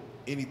feel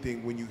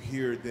anything when you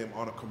hear them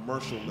on a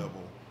commercial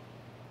level?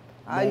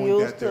 I Knowing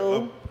used that their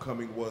to.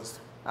 upcoming was.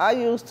 I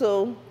used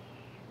to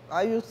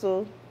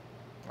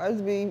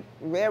be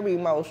very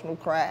emotional,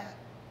 cry.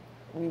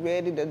 Be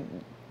ready to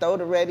throw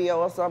the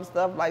radio or some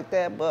stuff like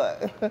that,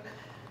 but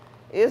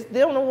it's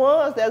them the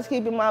ones that's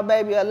keeping my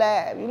baby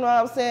alive. You know what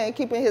I'm saying?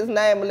 Keeping his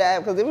name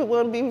alive, because if it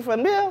wouldn't be for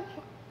them,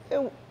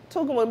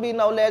 Tuka wouldn't be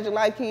no legend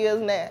like he is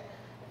now.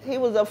 He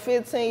was a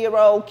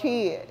 15-year-old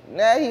kid.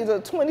 Now he's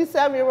a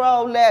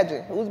 27-year-old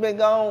legend who's been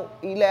gone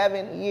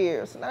 11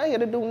 years. Not here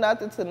to do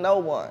nothing to no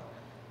one.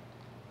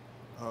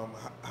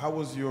 How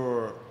was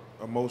your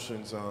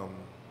emotions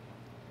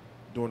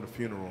during the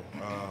funeral?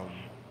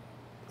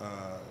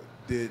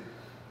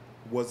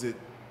 Was it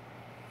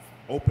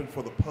open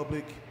for the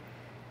public?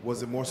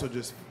 Was it more so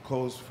just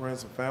close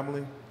friends and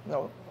family?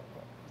 No,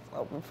 it's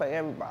open for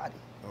everybody.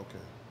 Okay.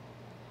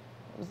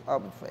 It's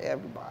open for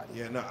everybody.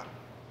 Yeah, no,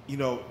 you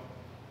know,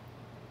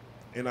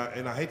 and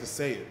I hate to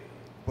say it,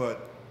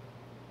 but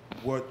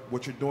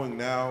what you're doing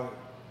now,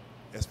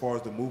 as far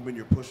as the movement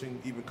you're pushing,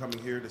 even coming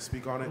here to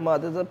speak on it.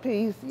 Mothers of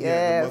Peace,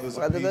 Yeah, yes.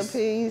 the Mothers of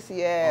Peace,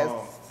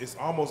 yes. It's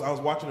almost, I was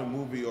watching a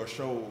movie or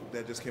show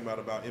that just came out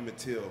about Emmett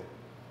Till,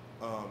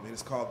 and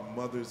it's called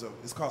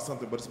it's called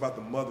something, but it's about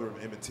the mother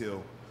of Emmett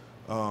Till,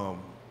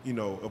 you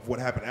know, of what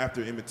happened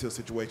after Emmett Till's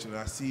situation. And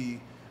I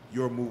see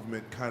your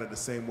movement kind of the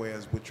same way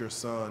as with your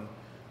son,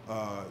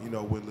 you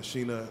know, with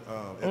Lashina,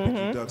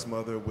 Epic Duck's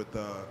mother, with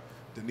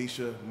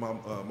Denisha,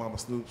 Mama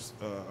Snoop's,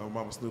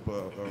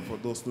 for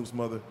Lil Snoop's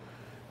mother.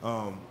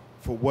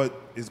 For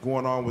what is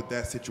going on with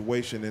that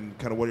situation and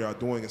kind of what y'all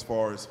doing as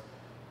far as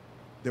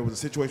there was a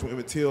situation with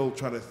Emmett Till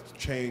trying to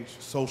change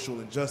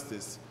social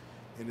injustice,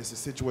 and it's a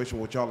situation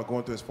what y'all are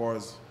going through as far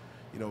as,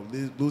 you know,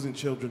 losing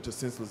children to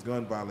senseless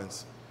gun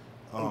violence,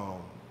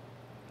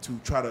 to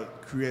try to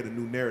create a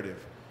new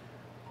narrative.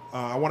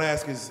 I want to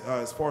ask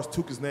as far as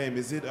Tuka's name,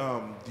 is it,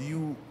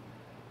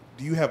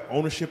 do you have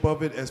ownership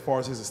of it as far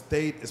as his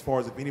estate, as far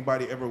as if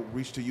anybody ever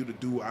reached to you to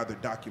do either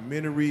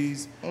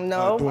documentaries?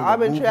 No, I've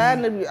been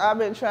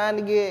trying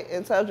to get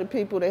in touch with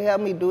people to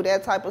help me do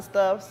that type of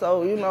stuff.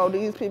 So, you know,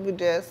 these people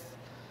just,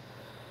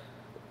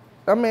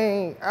 I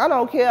mean, I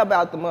don't care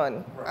about the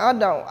money. I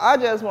don't. I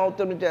just want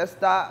them to just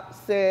stop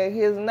saying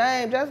his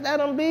name. Just let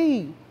him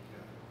be.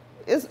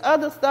 It's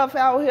other stuff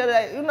out here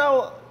that, you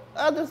know,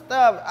 other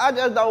stuff. I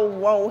just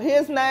don't want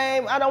his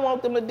name. I don't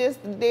want them to diss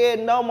the dead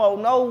no more.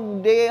 No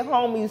dead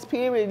homies,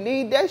 period.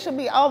 They should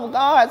be off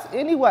guards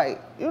anyway.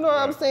 You know what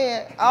I'm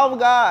saying? Off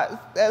guards.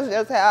 That's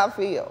just how I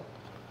feel.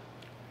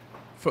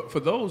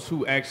 For those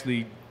who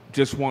actually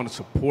just want to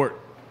support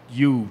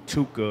you,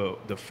 Tuka,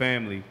 the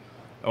family,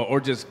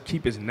 or just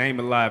keep his name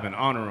alive and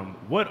honor him,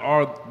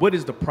 what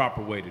is the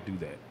proper way to do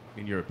that,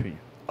 in your opinion?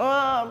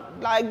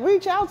 Like,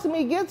 reach out to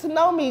me, get to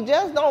know me.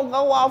 Just don't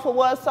go off of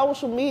what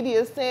social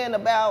media is saying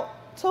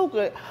about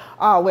Tuka.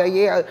 Oh, well,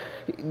 yeah,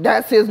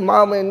 that's his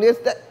mama and this,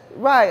 that.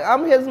 Right,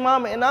 I'm his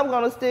mama, and I'm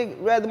going to stick,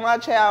 whether my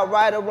child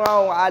right or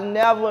wrong. I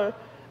never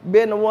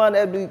been the one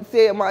that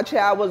said my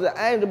child was an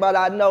angel, but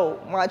I know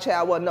my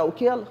child wasn't no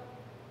killer.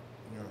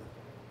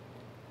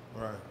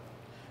 Yeah. Right.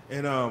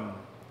 And I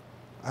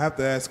have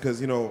to ask, because,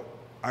 you know,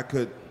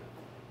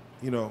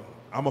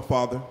 I'm a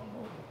father,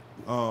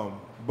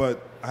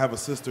 but I have a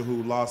sister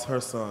who lost her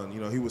son.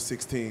 You know, he was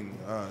 16,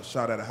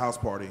 shot at a house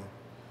party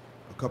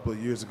a couple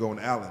of years ago in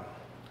Allen.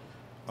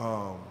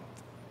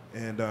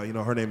 You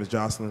know, her name is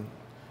Jocelyn.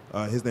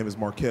 His name is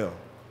Markel.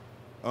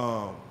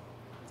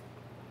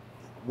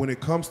 when it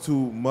comes to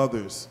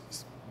mothers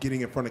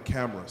getting in front of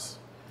cameras,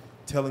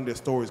 telling their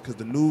stories, because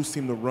the news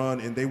seem to run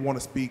and they want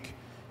to speak.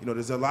 You know,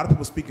 there's a lot of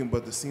people speaking,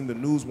 but the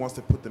news wants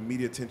to put the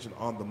media attention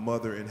on the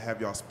mother and have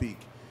y'all speak.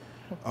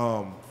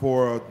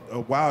 For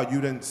a while,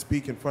 you didn't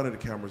speak in front of the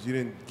cameras. You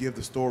didn't give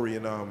the story.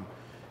 And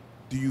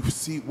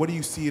what do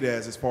you see it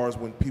as far as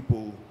when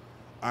people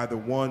either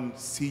one,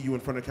 see you in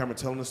front of the camera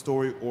telling the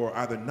story, or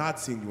either not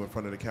seeing you in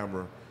front of the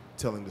camera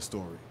telling the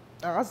story?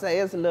 I'll say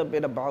it's a little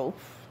bit of both.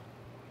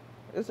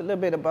 It's a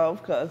little bit of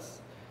both, because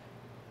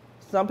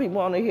some people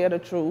want to hear the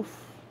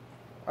truth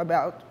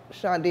about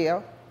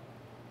Shondell.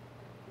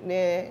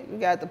 Then you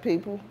got the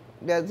people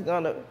that's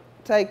gonna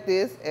take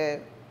this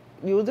and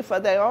use it for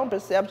their own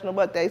perception of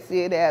what they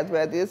see it as,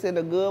 whether it's in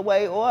a good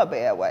way or a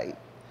bad way.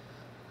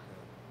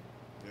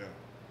 Yeah.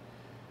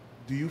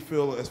 Do you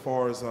feel, as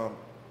far as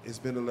it's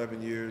been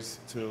 11 years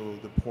to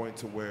the point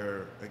to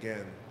where,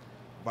 again,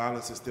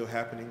 violence is still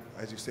happening?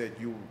 As you said,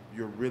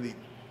 you're really,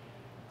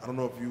 I don't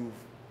know if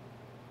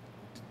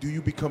do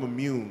you become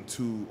immune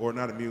to, or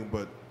not immune,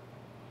 but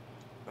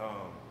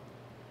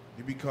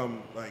you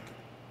become like,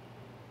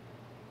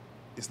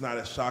 it's not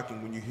as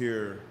shocking when you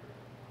hear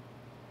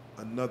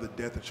another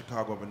death in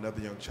Chicago of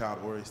another young child,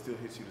 or it still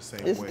hits you the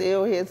same way? It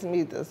still hits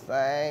me the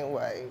same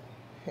way.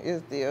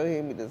 It still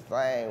hits me the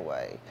same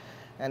way.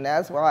 And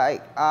that's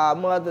why our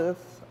Mothers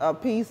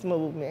of Peace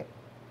movement,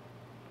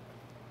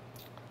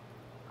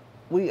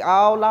 we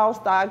all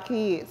lost our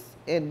kids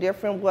in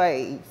different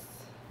ways,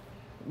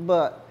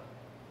 but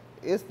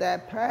it's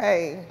that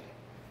pain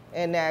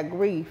and that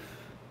grief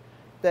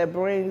that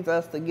brings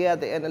us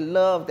together, and the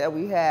love that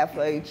we have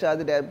for each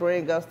other that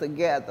brings us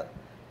together,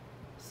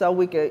 so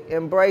we can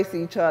embrace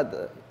each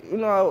other, you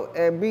know,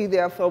 and be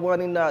there for one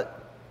another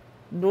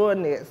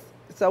doing this,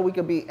 so we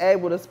can be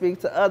able to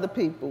speak to other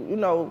people, you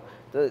know,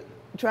 to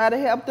try to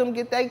help them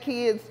get their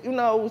kids, you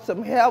know,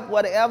 some help,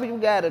 whatever you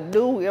gotta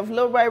do. If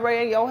Lil Ray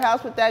Ray in your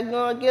house with that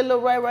gun, get Lil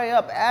Ray Ray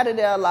up out of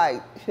there.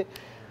 Like,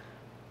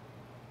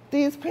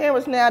 these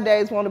parents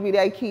nowadays want to be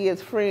their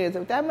kids' friends,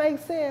 if that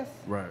makes sense.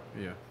 Right,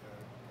 yeah.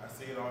 I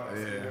see it all. I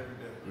see it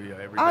every day.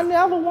 Yeah, every I day.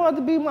 never wanted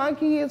to be my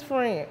kid's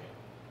friend.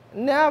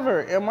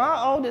 Never. And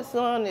my oldest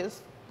son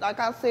is, like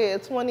I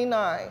said,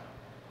 29.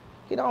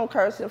 He don't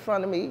curse in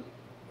front of me.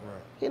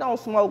 Right. He don't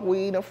smoke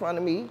weed in front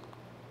of me.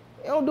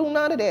 He don't do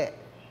none of that.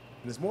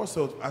 And it's more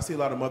so, I see a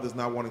lot of mothers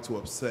not wanting to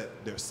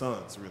upset their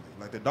sons, really.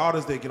 Like, their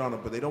daughters, they get on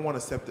them, but they don't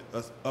want to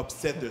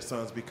upset their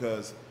sons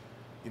because,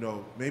 you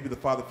know, maybe the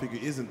father figure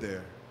isn't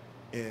there.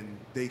 And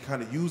they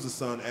kind of use the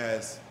son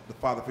as the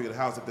father figure of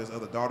the house if there's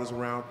other daughters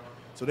around.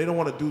 So they don't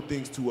want to do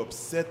things to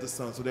upset the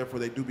son, so therefore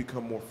they do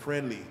become more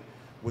friendly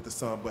with the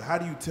son. But how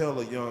do you tell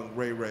a young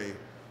Ray Ray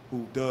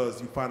who you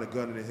find a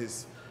gun in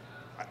his,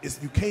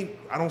 you can't,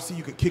 I don't see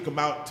you could kick him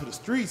out to the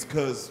streets,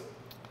 because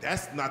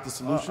that's not the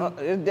solution.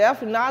 It's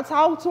definitely not.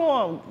 Talk to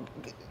him.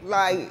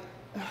 Like,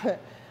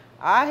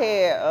 I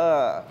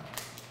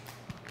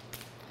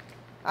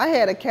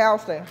had a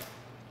counseling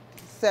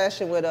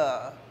session with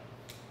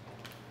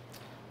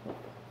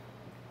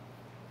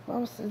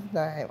what was his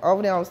name?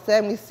 Over there on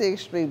 76th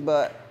Street,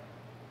 but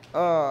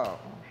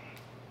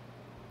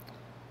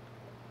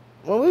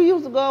when we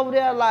used to go over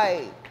there,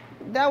 like,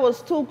 that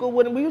was Tuka.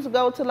 When we used to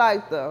go to,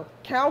 like, the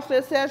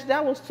counseling session,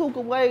 that was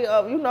Tuka way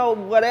of, you know,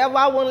 whatever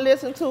I wouldn't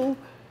listen to,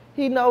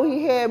 he know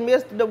he had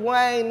Mr.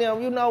 Dwayne,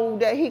 them, you know,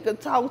 that he could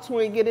talk to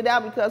and get it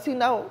out, because he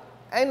know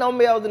ain't no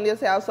males in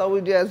this house, so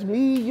it just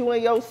me, you,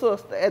 and your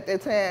sister at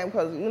that time,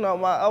 because, you know,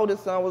 my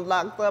oldest son was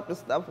locked up and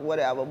stuff or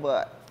whatever,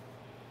 but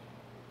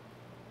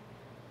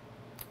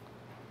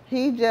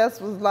he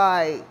just was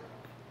like,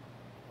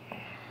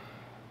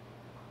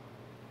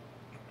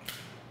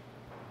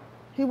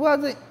 he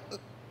wasn't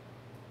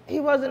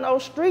no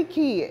street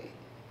kid.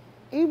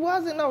 He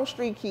wasn't no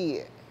street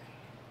kid.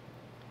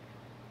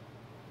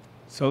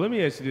 So let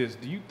me ask you this: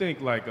 do you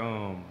think like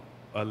a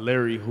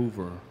Larry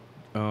Hoover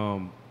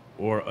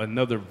or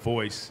another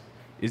voice?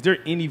 Is there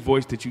any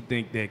voice that you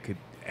think that could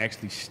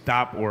actually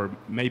stop or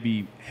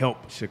maybe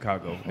help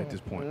Chicago at this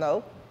point?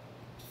 No.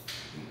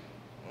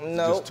 It's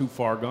No. just too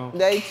far gone.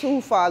 They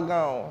too far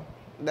gone.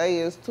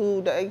 They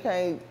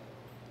can't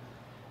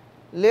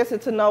listen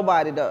to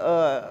nobody.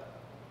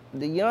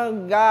 The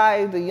young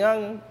guys, the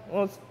young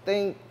ones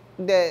think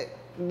that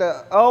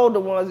the older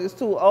ones is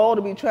too old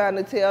to be trying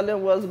to tell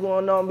them what's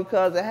going on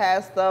because it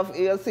has stuff.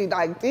 See,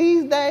 like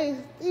these days,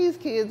 these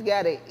kids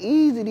got it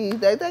easy these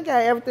days. They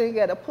got everything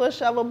at a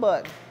push of a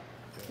button.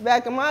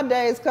 Back in my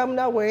days coming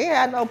up, we ain't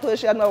had no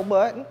push of no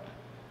button.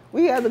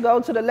 We had to go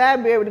to the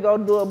library to go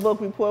do a book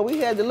report. We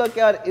had to look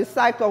at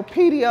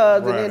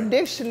encyclopedias and then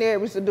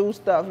dictionaries to do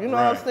stuff. You know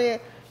what I'm saying?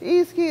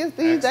 These kids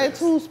these days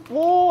too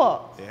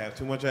spoiled. They have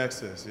too much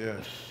access, yeah.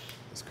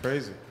 It's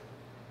crazy.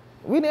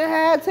 We didn't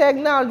have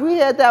technology. We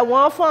had that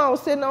one phone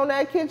sitting on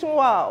that kitchen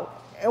wall.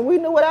 And we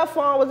knew where that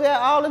phone was at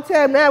all the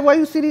time. That way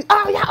you see these,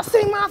 oh, y'all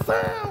see my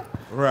phone?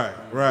 Right.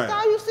 That's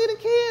how you see the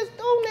kids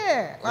doing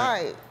that.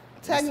 Like,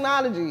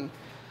 technology.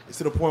 It's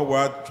to the point where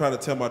I try to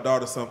tell my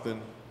daughter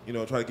something, you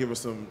know, try to give her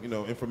some, you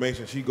know,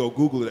 information. She go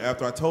Google it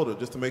after I told her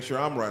just to make sure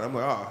I'm right. I'm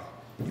like,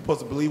 You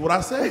supposed to believe what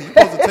I say. You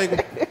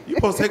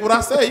supposed to take what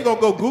I say. You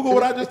gonna go Google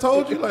what I just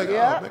told you? Like,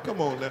 Yeah. oh man,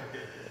 come on now.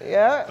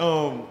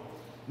 Yeah.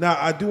 Now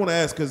I do want to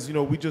ask because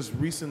we just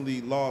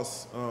recently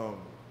lost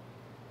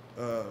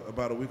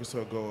about a week or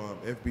so ago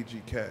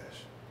FBG Cash,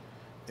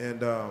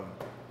 and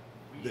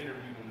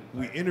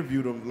we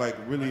interviewed him like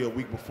really a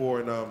week before,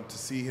 and to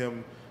see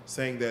him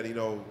saying that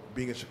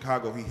being in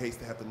Chicago he hates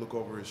to have to look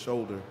over his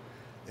shoulder,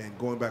 and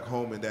going back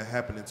home and that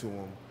happening to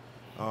him,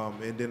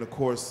 and then of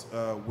course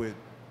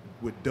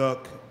with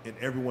Duck and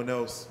everyone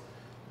else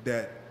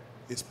that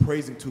is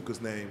praising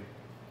Tuka's name,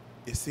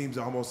 it seems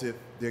almost if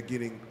they're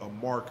getting a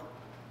mark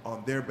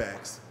on their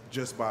backs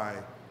just by,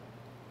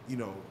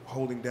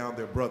 holding down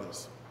their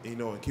brothers,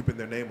 and keeping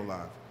their name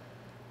alive.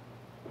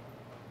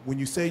 When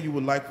you say you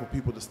would like for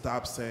people to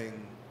stop saying,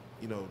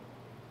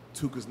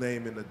 Tuka's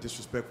name in a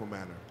disrespectful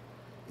manner,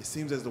 it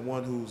seems as the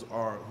one who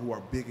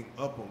are bigging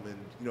up him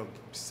and,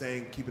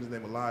 saying, keeping his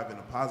name alive in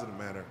a positive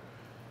manner,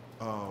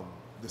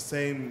 the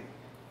same,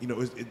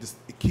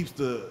 it keeps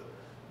the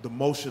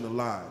motion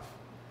alive,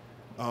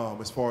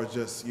 as far as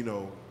just,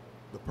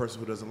 the person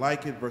who doesn't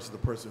like it versus the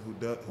person who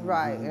does.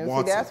 Right, who and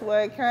wants see, that's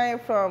where it came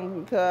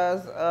from,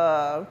 because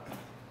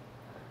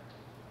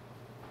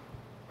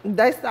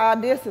they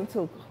started dissing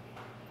Tuka.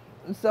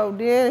 So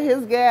then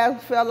his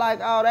guys felt like,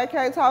 oh, they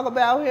can't talk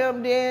about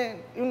him. Then,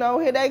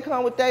 here they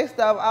come with their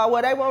stuff. Oh,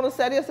 well, they want to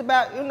say this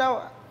about,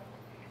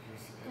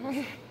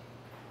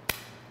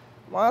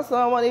 my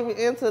son wasn't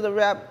even into the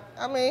rap.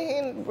 I mean,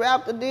 he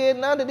rapped or did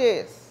none of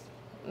this.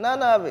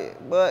 None of it.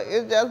 But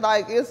it's just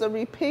like, it's a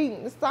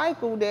repeating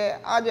cycle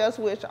that I just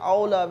wish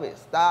all of it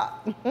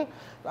stopped.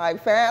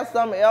 Like, find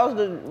something else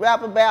to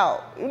rap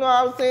about. You know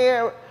what I'm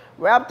saying?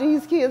 Rap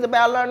these kids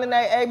about learning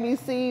their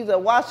ABCs or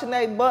washing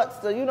their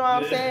butts or,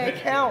 I'm saying,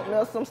 counting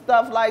or some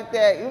stuff like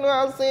that. You know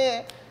what I'm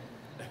saying?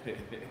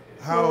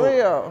 For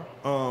real.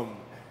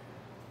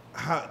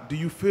 How do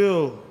you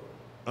feel,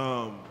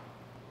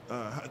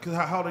 because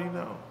how old are you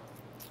now?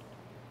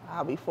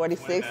 I'll be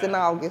 46 in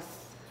August.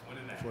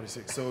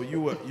 46. So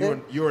you're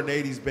an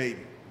 80s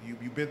baby.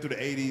 You've been through the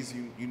 80s.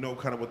 You know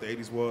kind of what the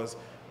 80s was,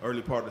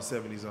 early part of the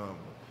 70s.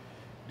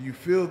 Do you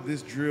feel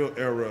this drill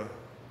era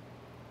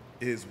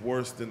is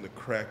worse than the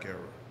crack era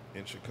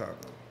in Chicago?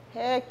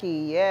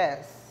 Hecky,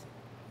 yes.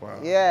 Wow.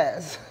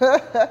 Yes.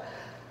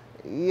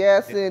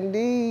 Yes,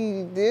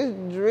 indeed. This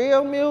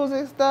drill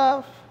music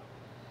stuff,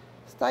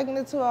 it's taking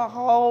it to a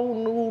whole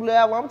new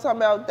level. I'm talking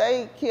about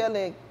they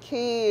killing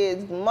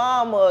kids,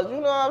 mamas, you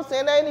know what I'm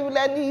saying? They ain't even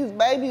letting these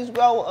babies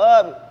grow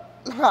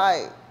up,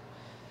 like,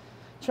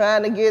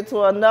 trying to get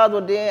to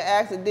another, then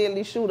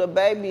accidentally shoot a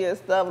baby and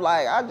stuff.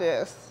 Like, I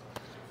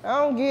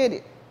don't get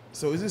it.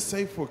 So is it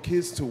safe for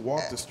kids to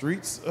walk the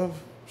streets of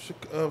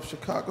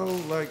Chicago,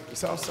 like the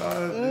South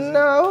Side?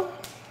 No.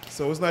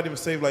 So it's not even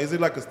safe. Like, is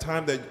it like a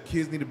time that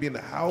kids need to be in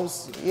the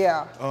house?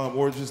 Yeah.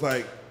 Or just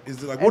like,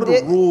 is it like, what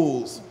are the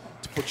rules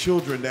for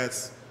children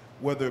that's,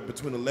 whether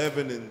between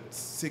 11 and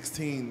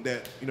 16,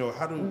 that,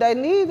 how do... They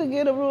need to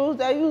get the rules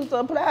they used to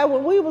apply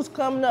when we was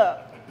coming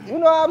up. You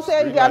know what I'm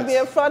saying? You got to be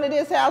in front of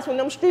this house when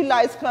them street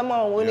lights come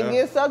on. When it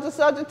gets such and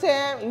such a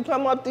time, you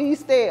come up these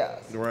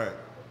stairs. Right.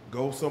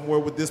 Go somewhere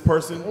with this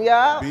person.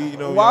 Yeah.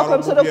 Walk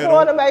them to the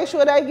corner, make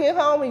sure they get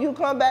home and you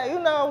come back,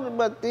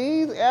 But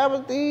these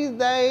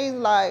days,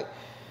 like,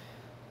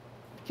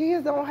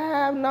 kids don't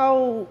have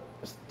no,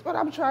 what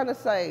I'm trying to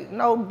say,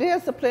 no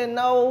discipline,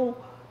 no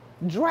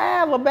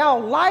drive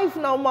about life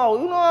no more.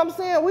 You know what I'm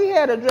saying? We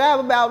had a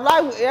drive about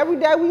life. Every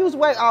day we used to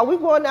wait, we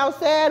going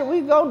outside, we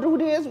gonna do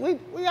this. We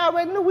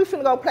already knew we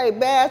finna go play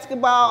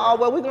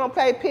basketball, or we gonna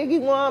play Piggy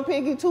 1,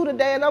 Piggy 2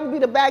 today, and I'm gonna be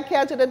the back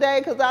catcher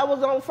today because I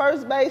was on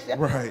first base.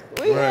 Right,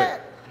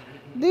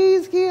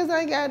 These kids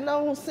ain't got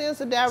no sense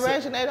of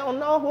direction. They don't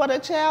know what a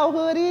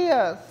childhood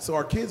is. So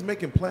are kids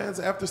making plans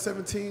after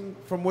 17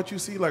 from what you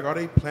see? Like, are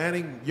they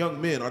planning,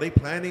 young men, are they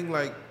planning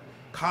like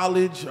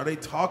college? Are they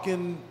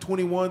talking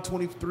 21,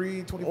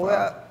 23, 25?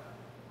 Well,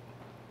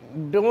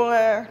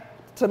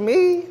 to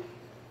me,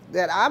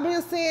 that I've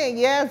been seeing,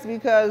 yes,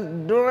 because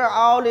during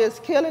all this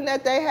killing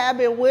that they have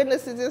been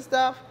witnesses and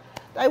stuff,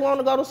 they want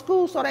to go to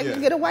school so they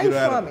can get away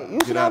from it. You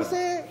see what I'm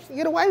saying?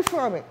 Get away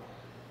from it.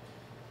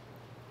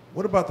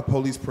 What about the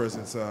police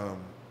presence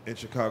in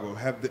Chicago?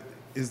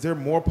 Is there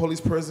more police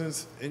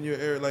presence in your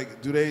area? Like,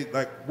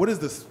 what is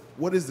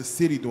the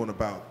city doing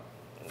about?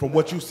 From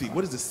what you see,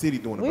 what is the city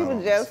doing about it? We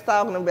were just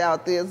talking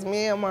about this.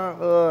 Me and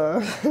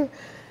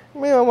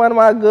one of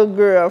my good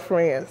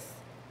girlfriends.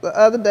 The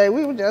other day,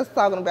 we were just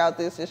talking about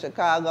this in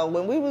Chicago.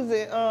 When we was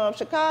in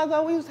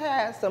Chicago, we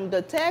had some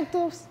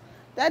detectives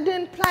that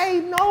didn't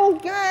play no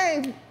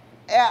games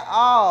at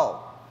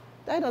all.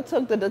 They done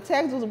took the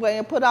detectives away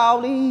and put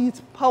all these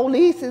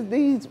polices,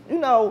 these,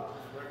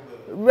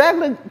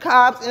 regular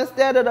cops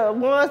instead of the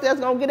ones that's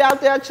gonna get out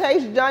there,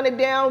 chase Johnny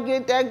down,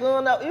 get that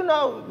gun up.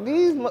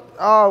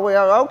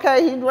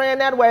 Okay, he ran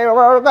that way.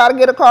 Gotta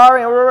get a car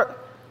and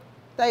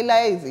they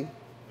lazy.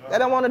 They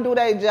don't want to do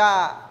their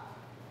job.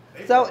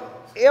 So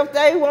if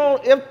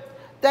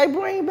they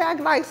bring back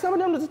like some of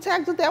them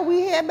detectives that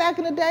we had back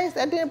in the days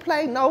that didn't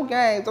play no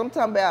games, I'm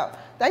talking about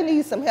They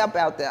need some help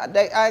out there. I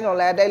ain't gonna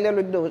lie, they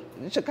literally do.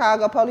 The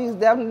Chicago police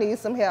definitely need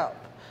some help.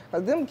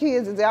 Because them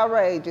kids is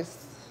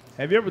outrageous.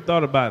 Have you ever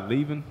thought about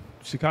leaving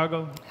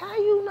Chicago? How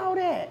you know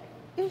that?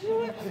 Is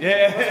you?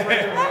 Yeah.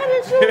 How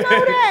did you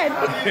know that?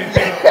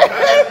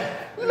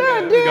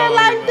 Look, did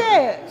like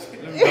that.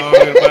 Let me go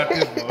on about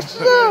this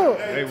one. Look.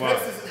 Hey, wow.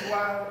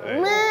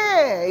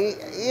 Man,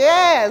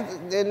 yes,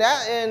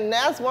 and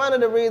that's one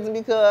of the reasons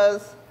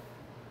because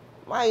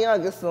my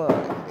youngest son,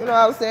 you know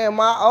what I'm saying,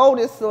 my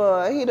oldest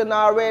son, he done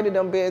already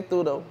been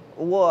through the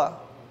war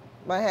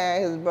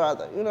behind his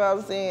brother, you know what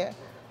I'm saying?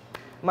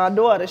 My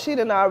daughter, she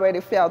done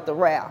already felt the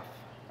wrath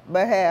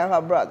behind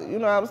her brother, you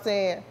know what I'm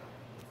saying?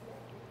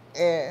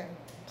 And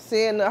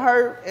seeing the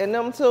hurt in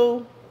them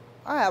two,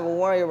 I have a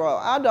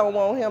 1-year-old. I don't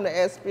want him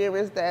to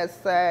experience that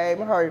same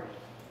hurt.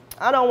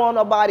 I don't want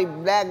nobody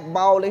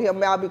blackballing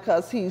him out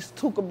because he's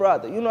took a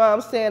brother. You know what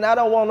I'm saying? I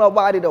don't want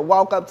nobody to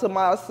walk up to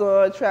my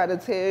son trying to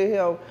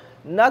tell him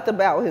nothing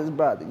about his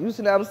brother. You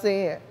see what I'm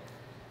saying?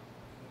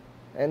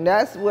 And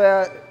that's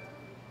where,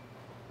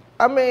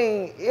 I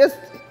mean,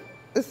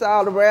 it's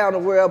all around the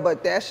world,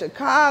 but that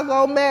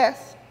Chicago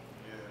mess,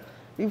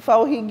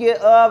 before he get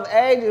of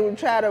age and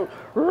try to,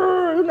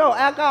 you know,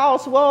 alcohol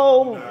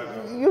swole,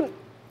 you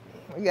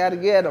gotta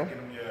get him.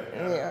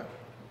 Yeah.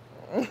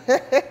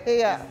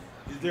 Yeah.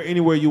 Is there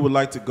anywhere you would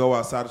like to go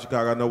outside of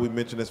Chicago? I know we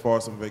mentioned as far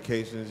as some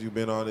vacations you've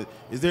been on it.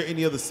 Is there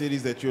any other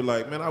cities that you're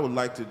like, man, I would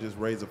like to just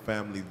raise a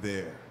family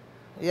there?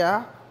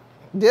 Yeah.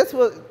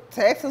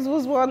 Texas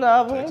was one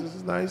of them. Texas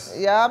is nice.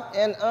 Yep.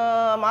 And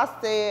I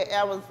said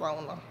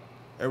Arizona.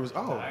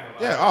 Oh,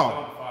 yeah.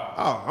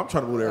 Oh, I'm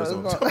trying to go to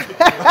Arizona.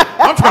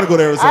 I'm trying to go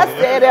to Arizona. I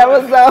said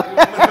Arizona.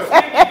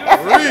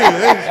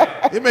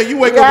 Really? It make you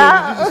wake up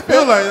and you just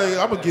feel like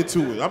I'm gonna get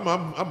to it.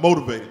 I'm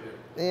motivated.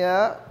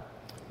 Yeah.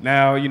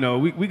 Now, you know,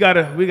 we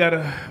gotta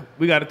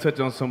touch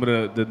on some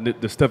of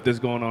the stuff that's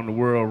going on in the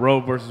world. Roe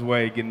versus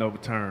Wade getting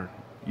overturned,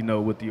 you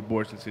know, with the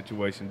abortion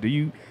situation. Do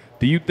you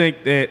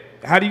think that?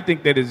 How do you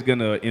think that is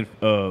gonna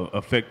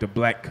affect the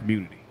black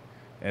community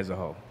as a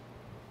whole?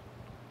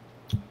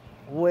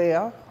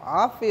 Well,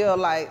 I feel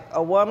like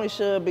a woman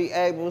should be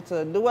able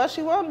to do what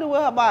she want to do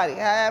with her body.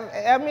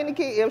 Have many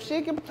kids. If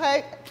she can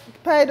pay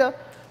to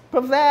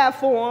provide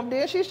for them,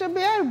 then she should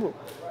be able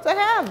to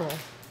have them.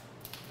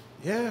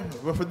 Yeah,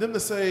 but for them to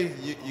say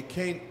you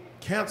can't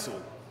cancel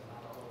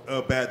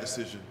a bad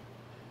decision,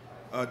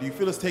 do you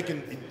feel it's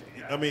taken,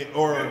 I mean,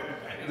 or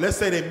let's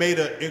say they made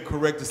an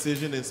incorrect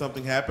decision and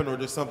something happened, or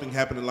just something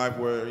happened in life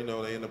where, you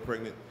know, they end up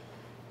pregnant.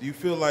 Do you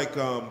feel like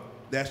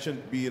that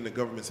shouldn't be in the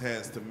government's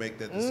hands to make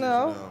that decision?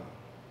 No.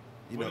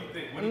 You know? What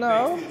do you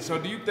No. think? So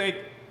do you think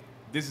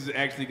this is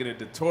actually going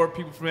to deter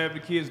people from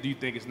having kids? Do you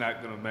think it's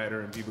not going to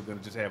matter and people are going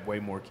to just have way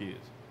more kids?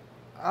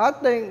 I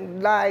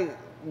think, like,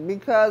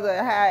 because of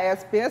how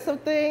expensive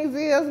things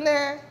is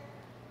now,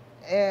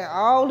 and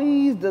all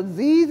these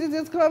diseases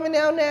that's coming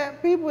out now,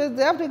 people is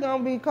definitely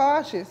gonna be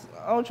cautious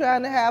on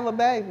trying to have a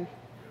baby.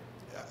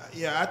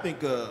 Yeah, I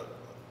think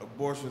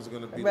abortion is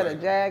gonna be. You better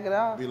like, jag it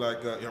off. Be like,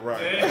 yeah,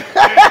 right.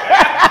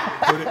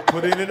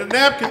 put it in a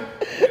napkin.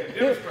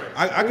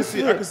 I can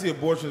see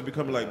abortions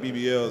becoming like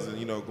BBLs and,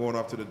 you know, going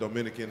off to the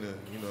Dominican and,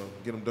 you know,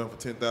 get them done for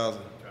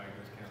 10,000.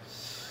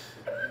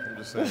 I'm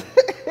just saying.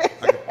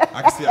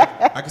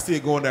 I can see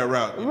it going that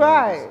route. You know,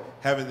 Right.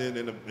 having it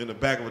in the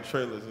back of a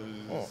trailer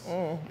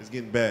is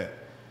getting bad.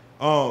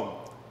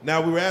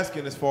 Now we were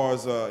asking as far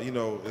as you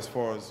know, as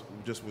far as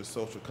just with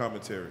social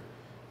commentary.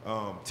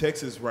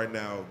 Texas right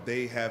now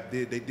they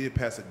did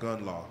pass a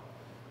gun law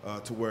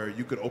to where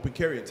you could open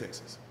carry in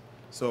Texas.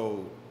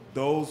 So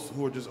those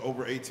who are just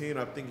over 18,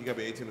 I think you got to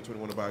be 18 or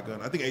 21 to buy a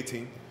gun. I think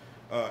 18.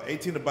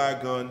 18 to buy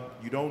a gun.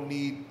 You don't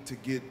need to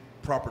get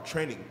proper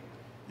training.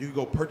 You can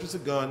go purchase a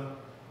gun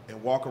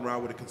and walk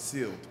around with it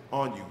concealed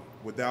on you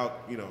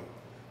without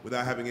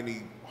having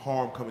any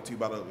harm coming to you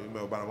by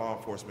the law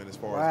enforcement as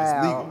far as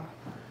it's legal.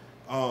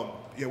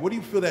 Yeah, what do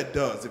you feel that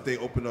does if they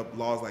open up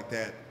laws like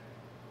that?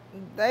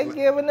 They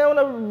giving them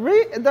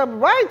the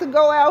right to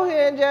go out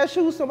here and just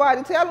shoot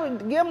somebody. Tell them,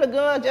 give them the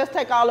gun, just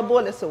take all the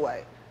bullets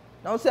away.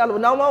 Don't tell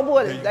them no more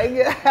bullets. They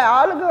get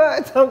all the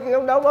guns, don't give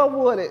them no more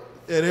bullets.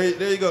 Yeah,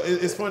 there you go.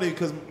 It's funny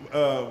because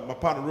my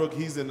partner Rook,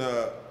 he's in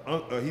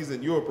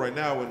Europe right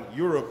now. In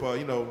Europe,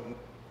 you know,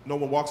 no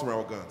one walks around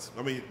with guns.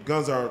 I mean,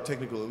 guns are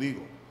technically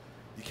illegal.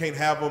 You can't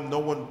have them. No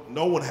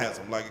one has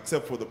them, like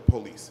except for the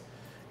police.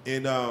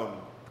 And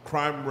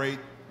crime rate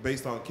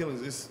based on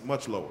killings is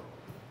much lower.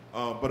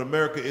 But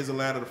America is a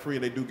land of the free,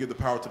 and they do give the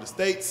power to the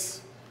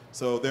states.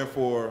 So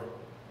therefore,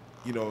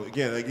 you know,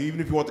 again, like, even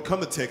if you want to come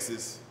to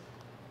Texas,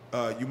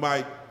 you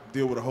might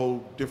deal with a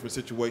whole different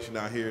situation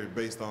out here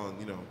based on,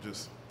 you know,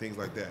 just things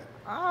like that.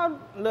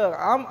 Look,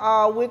 I'm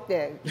all with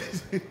that.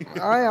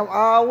 I am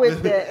all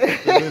with that.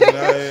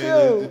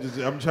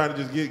 Listen, I'm trying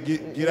to just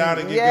get out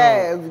and get going.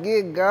 Yes,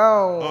 get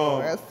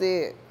gone. That's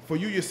it. For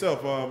you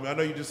yourself, I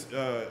know you just,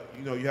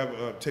 you know, you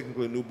have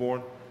technically a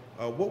newborn.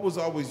 What was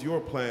always your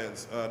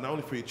plans, not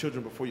only for your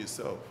children, but for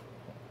yourself?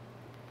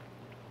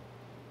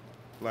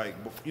 Like,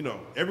 you know,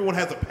 everyone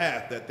has a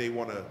path that they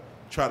want to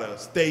try to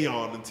stay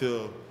on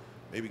until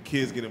maybe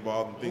kids get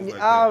involved in things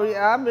like Oh, that?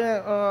 yeah, I've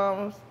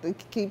been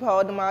to keep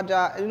holding my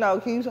job,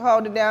 keep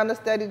holding down the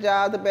steady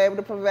job to be able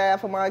to provide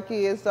for my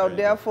kids. So There you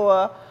go.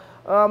 therefore,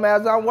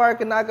 as I'm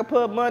working, I can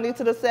put money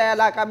to the side.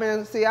 Like I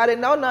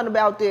didn't know nothing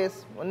about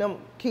this when them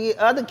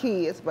other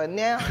kids, but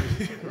now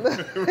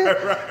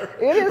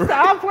it is.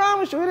 I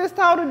promise you, it is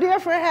totally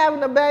different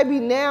having a baby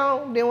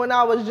now than when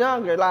I was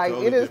younger. Like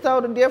Totally it is different.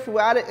 totally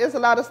different. It's a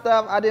lot of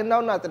stuff I didn't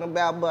know nothing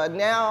about, but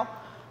now.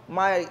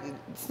 My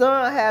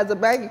son has a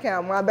bank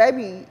account. My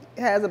baby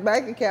has a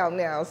bank account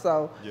now,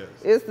 so Yes.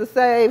 it's to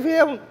save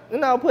him,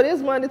 put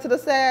his money to the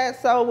side.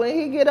 So when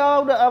he get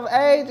older of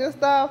age and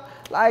stuff,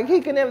 like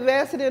he can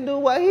invest it and do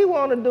what he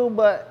want to do.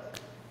 But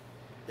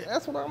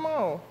that's what I'm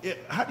on. Yeah,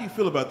 how do you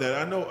feel about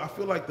that? I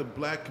feel like the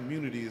black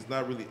community is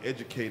not really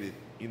educated,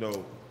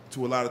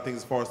 to a lot of things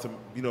as far as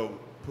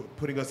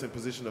putting us in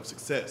position of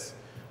success.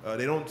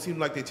 They don't seem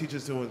like they teach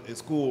us in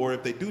school, or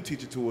if they do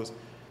teach it to us,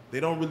 they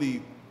don't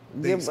really.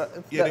 They don't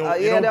don't give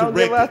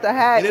direct us it. the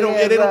high They don't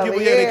ends give. of it,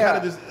 They yeah. kind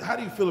of just. How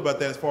do you feel about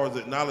that as far as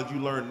the knowledge you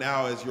learn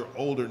now as you're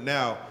older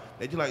now?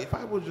 That you're like, if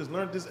I would just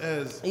learn this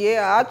as.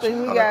 Yeah, I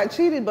think we got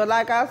cheated, but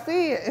like I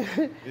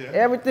said, Yeah.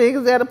 everything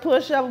is at a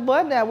push of a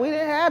button now. We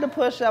didn't have the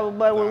push of a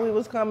button when we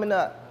was coming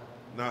up.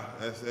 Nah,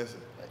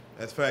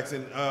 that's facts.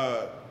 And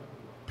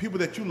people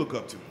that you look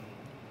up to,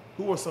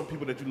 who are some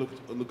people that you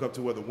look up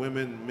to, whether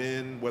women,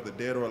 men, whether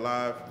dead or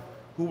alive?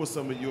 Who were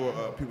some of your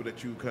people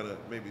that you kind of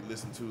maybe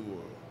listen to?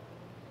 Or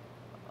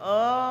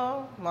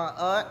My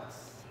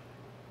aunts,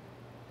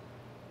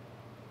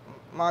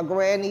 my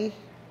granny,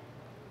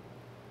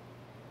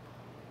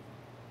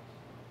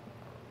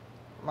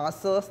 my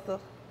sister.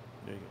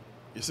 there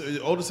you go.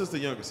 Your older sister,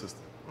 younger sister?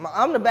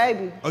 I'm the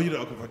baby. Oh, you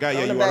know, I forgot.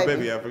 Yeah, I'm you the are the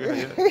baby. baby. I forgot.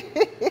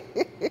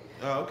 Yeah.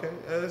 Oh, okay.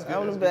 That's good.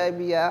 I'm the that's good.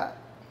 baby, yeah.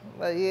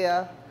 But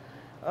yeah,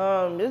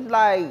 it's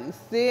like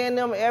seeing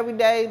them every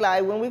day.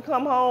 Like when we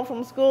come home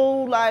from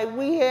school, like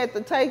we had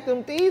to take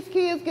them. These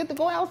kids get to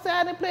go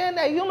outside and play in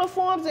their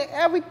uniforms and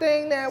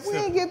everything. Now we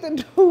ain't get to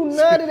do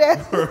none of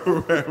that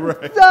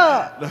right.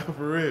 stuff. No, for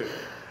real.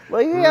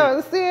 But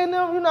yeah, seeing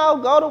them,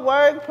 go to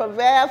work,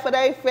 provide for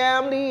their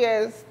family,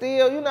 and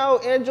still,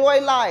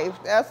 enjoy life.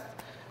 That's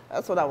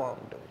what I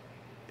want to do.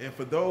 And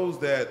for those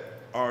that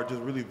are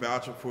just really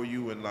vouching for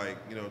you and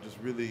just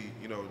really,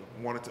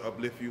 wanted to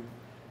uplift you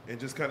and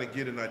just kind of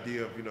get an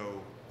idea of,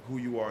 who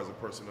you are as a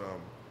person.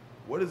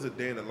 What is a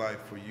day in the life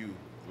for you,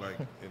 like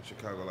in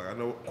Chicago? Like I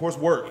know, of course,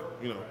 work,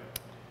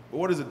 but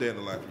what is a day in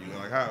the life for you?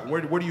 Like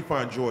where do you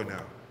find joy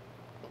now?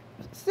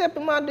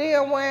 Sipping my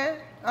damn wine.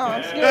 Oh,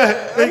 I'm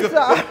scared. There you I'm go.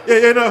 sorry.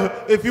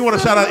 Yeah, if you want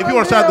to shout out,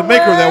 the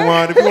maker of that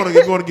wine, if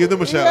you want to give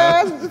them a shout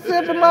out. Yes,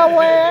 sipping my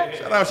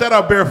wine. Shout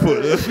out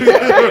Barefoot.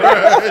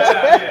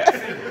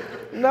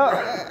 No,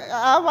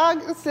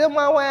 I sip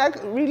my wine,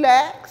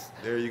 relax,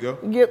 There you go.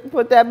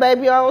 put that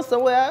baby on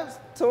somewhere else,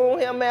 tune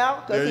him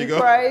out, There because you he's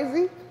go.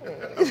 crazy.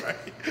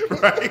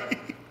 Right.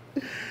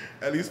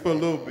 At least for a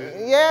little bit.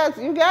 Yes,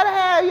 you gotta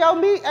have your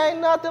meat. Ain't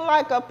nothing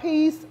like a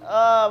peace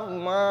of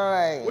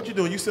mind. What you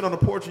doing? You sit on the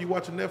porch and you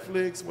watching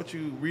Netflix? What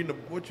you reading?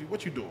 What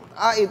you doing?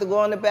 I either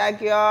go in the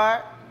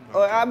backyard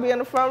or I'll be in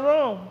the front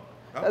room.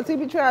 Because he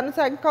be trying to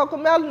take a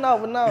cocomelon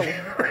over and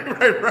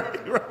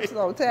over. Right.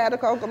 So I'm tired of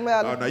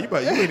cocomelon. Oh no,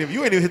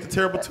 you ain't even hit the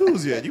terrible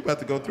twos yet. You about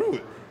to go through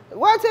it.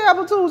 What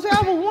terrible two?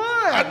 Terrible one.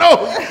 I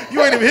know.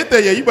 You ain't even hit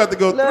that yet. You about to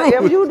go Look, through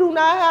if it. you do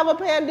not have a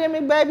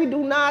pandemic, baby, do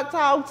not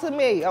talk to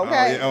me,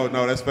 okay? Oh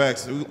no, that's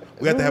facts.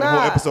 We have to have Do a whole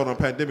not. episode on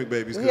pandemic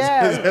babies. 'Cause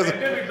Yes.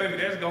 Pandemic, baby,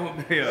 that's going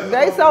to be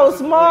They so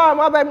smart.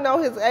 My baby know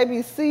his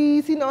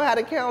ABCs. He know how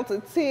to count to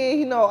 10.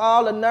 He know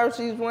all the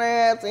nursery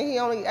rhymes, and he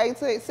only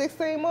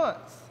 16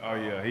 months. Oh,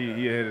 yeah,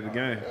 he ahead of the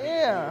game.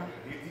 Yeah.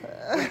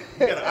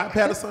 He got an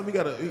iPad or something. He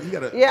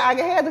got a. Yeah, I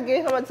had to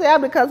get him a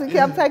tablet because he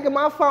kept taking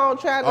my phone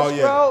trying to Oh,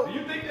 yeah. scroll. Do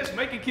you think that's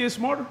making kids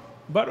smarter?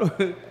 By the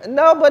way.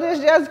 No, but it's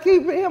just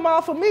keeping him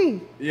off of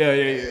me. Yeah.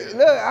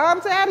 Look,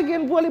 I'm tired of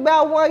getting bullied by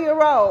a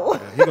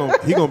 1-year-old.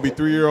 He gonna be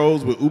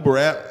 3-year-olds with Uber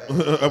app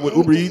with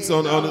Uber Eats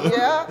on.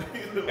 Yeah.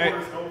 Hey,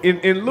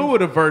 in lieu of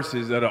the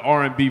verses, of the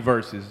R&B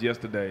verses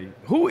yesterday,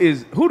 who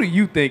do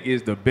you think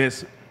is the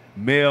best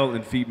male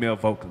and female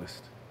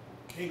vocalist?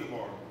 King of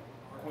R.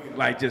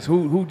 Like just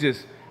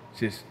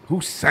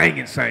who's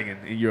singing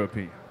in your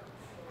opinion?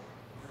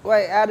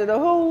 Wait, out of the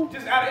who?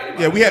 Just out of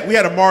Yeah, we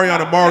had a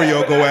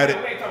Mario go at it.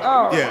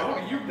 Oh. Yeah. Who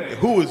do you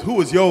think?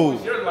 Who is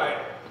yours? You're like,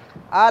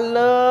 I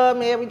love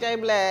Mary J.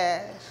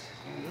 Blige.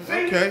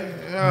 Okay.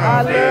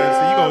 I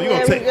love You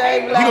gonna Mary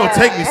J.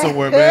 take me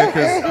somewhere, man?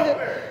 Cause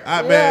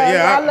I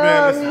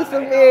love me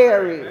some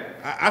Mary.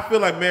 I feel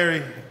like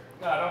Mary.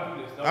 nah, don't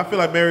do this. I feel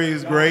like Mary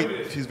is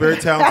great. She's very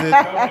talented,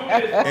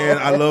 and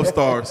I love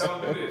stars.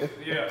 Don't do this.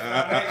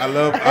 Yeah. I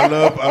love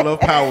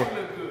power.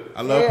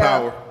 I love Yeah.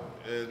 power,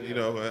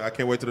 and I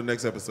can't wait till the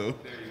next episode.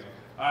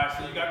 All right,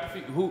 so you got the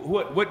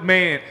what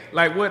man,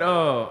 like what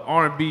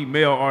R&B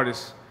male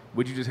artist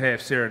would you just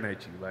have serenade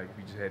you, like if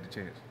you just had the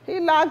chance? He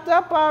locked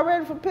up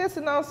already for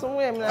pissing on some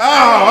women.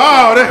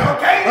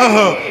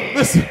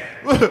 Listen,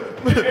 Robert.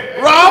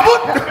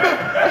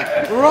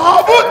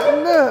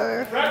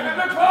 Look. Right in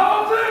the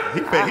closet. He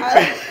fake.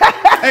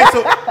 Hey,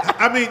 so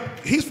I mean,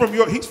 he's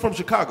from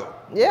Chicago.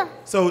 Yeah.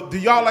 So do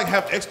y'all like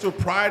have extra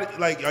pride?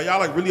 Like, are y'all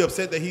like really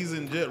upset that he's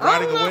in jail,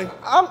 riding away?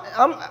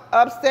 I'm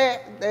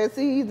upset that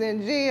he's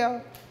in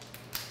jail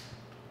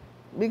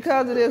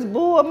because of this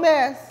bull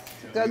mess.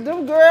 Cause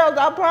them girls,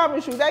 I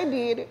promise you, they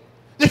did it.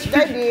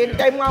 They did.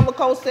 They mama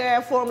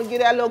co-signed for him to get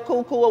that little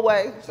cuckoo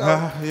away. So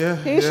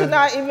he should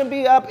not even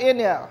be up in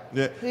there.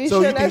 Yeah. So you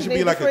think he should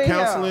be like a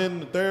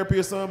counseling therapy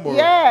or something? Or?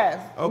 Yes.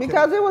 Okay.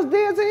 Because it was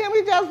dead to him.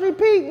 He just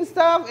repeating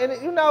stuff,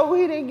 and you know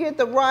he didn't get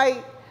the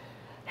right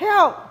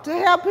help to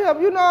help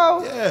him. You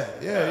know.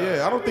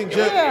 Yeah. I don't think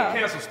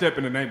Cancel Step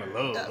in the Name of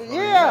Love.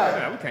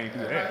 Yeah. We can't do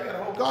that. We got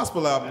a whole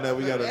gospel album that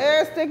we got to.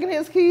 And sticking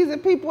his keys in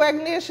people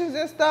ignitions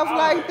and stuff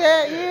like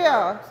that.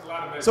 Yeah.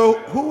 So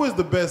who is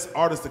the best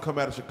artist to come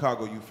out of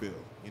Chicago? You feel?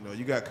 You know,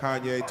 you got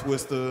Kanye,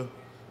 Twista,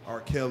 R.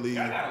 Kelly.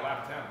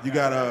 You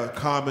got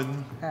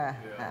Common.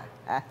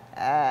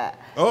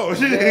 Oh,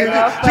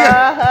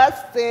 Jennifer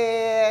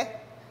Hudson.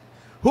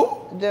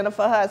 Who?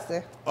 Jennifer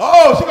Hudson.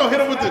 Oh, she gonna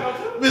hit him with the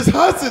Miss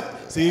Hudson.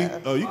 See,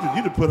 oh, you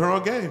could put her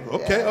on game.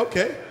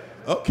 Okay.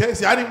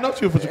 See, I didn't even know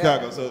she was from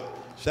Chicago. So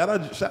shout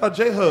out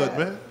J Hud,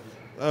 man.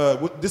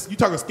 You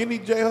talking skinny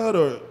J Hud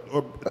or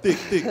thick?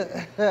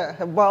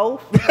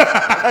 Both.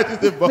 I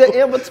just did both.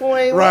 The in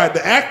between. Right,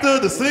 the actor,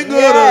 the singer,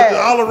 the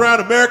all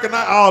around American,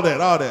 all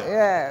that.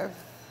 Yes.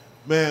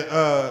 Man,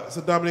 so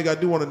Dominique, I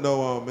do want to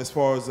know as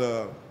far as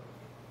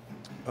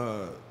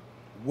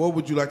what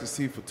would you like to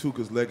see for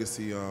Tooka's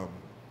legacy?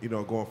 You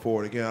know, going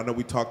forward. Again, I know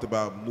we talked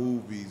about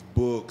movies,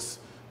 books,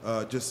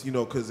 just, you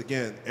know, because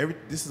again,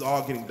 this is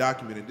all getting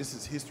documented. This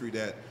is history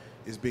that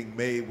is being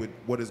made with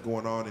what is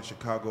going on in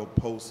Chicago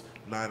post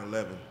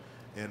 9/11.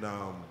 And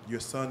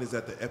your son is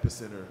at the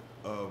epicenter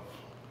of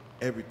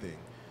everything.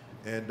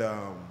 And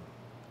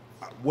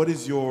what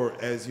is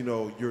as you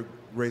know, you're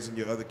raising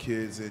your other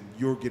kids and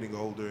you're getting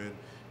older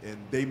and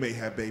they may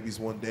have babies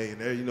one day and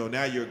you know,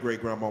 now you're a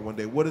great grandma one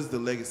day. What is the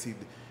legacy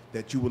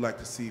that you would like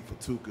to see for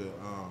Tooka,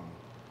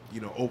 you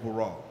know,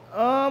 overall?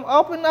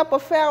 Open up a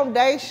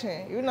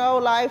foundation, you know,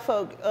 like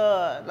for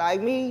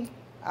like me,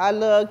 I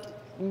love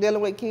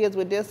dealing with kids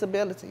with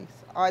disabilities,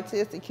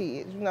 autistic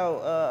kids, you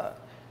know,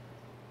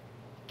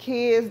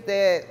 kids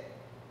that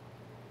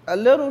a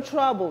little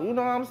trouble, you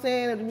know what I'm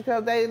saying,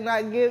 because they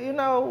not getting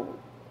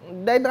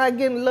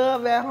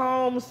love at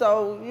home,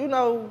 so, you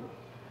know,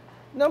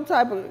 them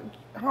type of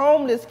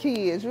homeless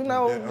kids, you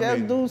know,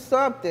 do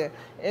something.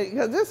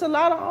 Because there's a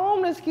lot of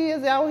homeless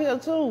kids out here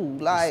too.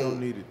 Like, so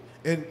needed.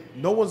 And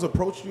no one's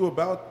approached you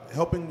about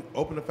helping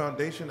open a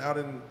foundation out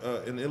in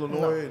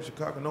Illinois and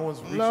Chicago? No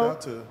one's reached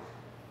out to,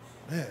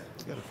 man,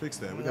 we gotta fix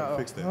that. We gotta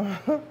fix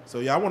that. So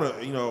yeah, I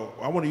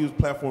wanna use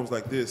platforms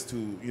like this to,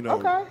 you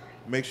know,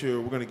 make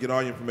sure we're gonna get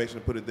all your information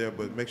and put it there,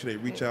 but make sure they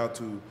reach out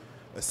to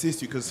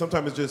assist you, because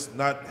sometimes it's just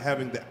not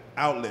having the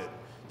outlet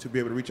to be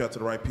able to reach out to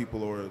the right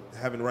people or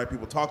having the right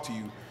people talk to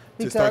you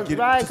to start pointing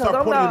you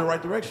in the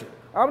right direction.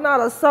 I'm not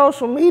a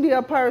social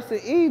media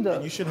person either.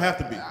 And you shouldn't have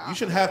to be. You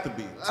shouldn't have to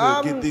be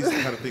to get these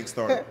kind of things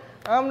started.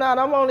 I'm not.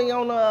 I'm only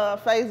on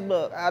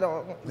Facebook. I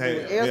don't do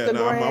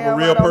Instagram. I'm a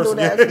real person.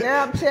 I don't do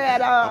that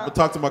Snapchat. I'm gonna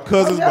talk to my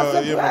cousins,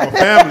 my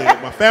family.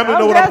 My family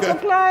know what I'm doing. I'm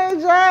supplying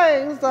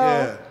James. So.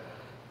 Yeah.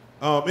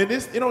 And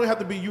it don't have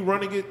to be you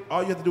running it.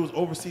 All you have to do is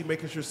oversee,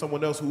 making sure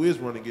someone else who is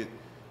running it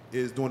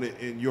is doing it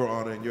in your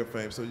honor and your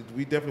fame. So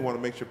we definitely want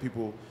to make sure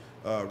people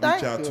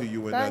reach out to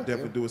you and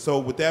definitely do it. So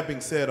with that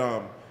being said,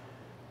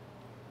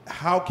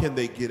 how can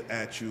they get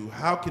at you?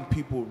 How can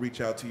people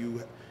reach out to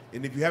you?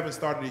 And if you haven't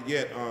started it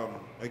yet,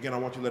 again, I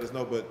want you to let us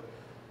know, but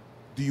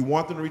do you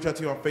want them to reach out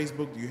to you on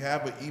Facebook? Do you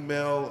have an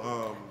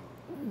email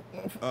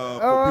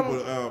for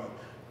people?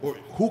 Or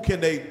who can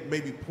they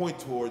maybe point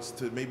towards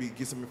to maybe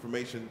get some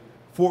information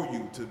for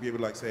you to be able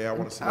to like say, I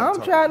want to see that.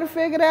 I'm trying to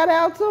figure that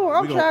out too.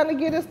 I'm trying to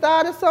get it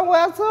started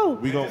somewhere too.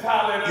 We gonna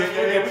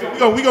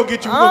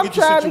get you. I'm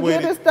trying to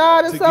get it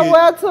started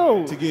somewhere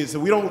too.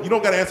 So you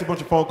don't got to answer a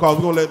bunch of phone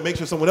calls. We're gonna make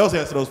sure someone else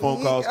answer those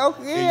phone calls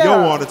in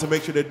your honor to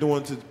make sure they're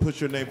doing to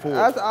push your name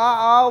forward.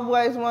 I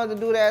always wanted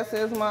to do that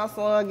since my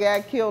son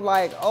got killed.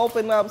 Like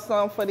open up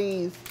something for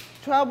these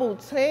troubled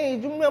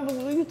teens. You remember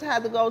we used to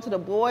have to go to the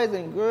Boys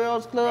and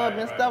Girls Club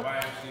and stuff.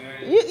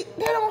 They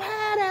don't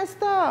have that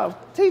stuff.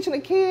 Teaching the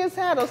kids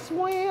how to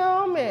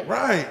swim and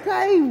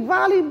play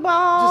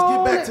volleyball. Just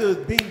get back to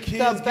being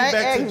kids. Get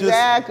back to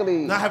just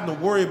not having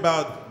to worry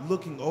about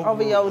looking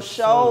over your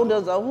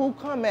shoulders or who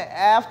coming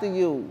after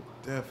you.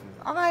 Definitely.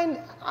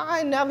 I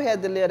ain't never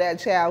had to live that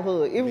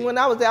childhood. Even when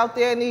I was out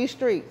there in these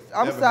streets.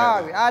 I'm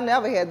sorry. I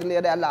never had to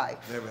live that life.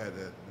 Never had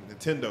that.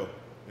 Nintendo.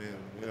 And,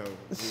 you know.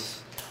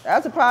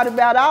 That's the part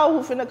about all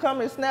who finna come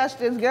and snatch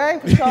this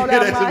game control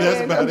out of my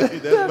hand. That's about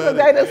it.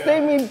 They just see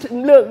me,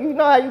 look, you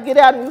know how you get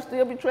out and you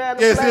still be trying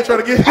to play. Still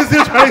trying to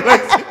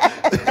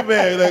get,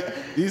 man, like,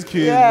 these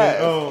kids,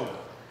 man.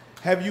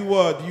 Have you,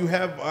 do you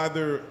have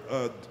either,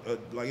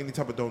 like any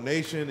type of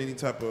donation, any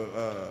type of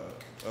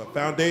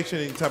foundation,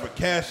 any type of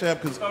cash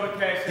app? Because, we want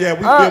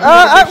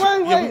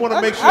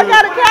to make sure. I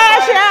got a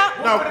cash app.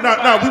 No,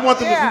 we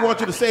want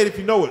you to say it if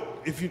you know it.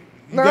 If you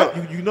No.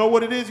 You know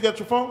what it is? You got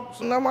your phone?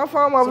 No, my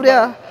phone over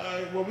there.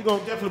 Well, we're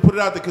gonna definitely put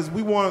it out there because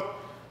we want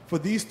for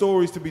these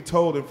stories to be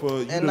told and for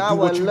you And to I do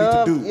what would you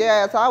love, need to do.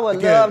 yes, I would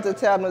Again, love to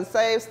tell them to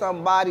save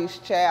somebody's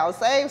child,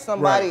 save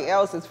somebody Right.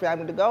 else's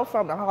family, to go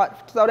from the heart,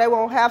 so they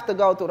won't have to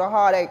go through the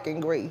heartache and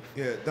grief.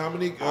 Yeah,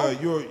 Dominique,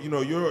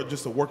 you're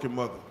just a working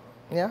mother.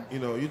 Yeah. You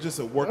know, you're just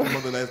a working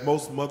mother, as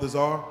most mothers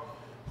are,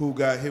 who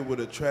got hit with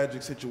a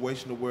tragic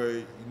situation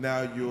where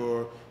now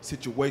your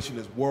situation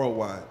is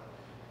worldwide.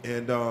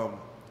 And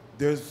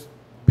there's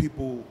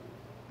people,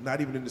 not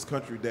even in this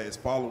country, that is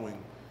following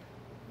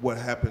what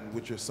happened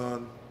with your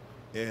son,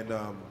 and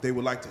they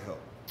would like to help.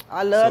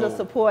 I love the So,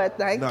 support.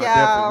 Thank y'all.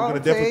 Definitely. We're gonna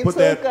definitely Team put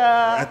that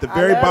Tuka. at the I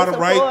very love bottom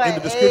right support. in the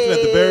description.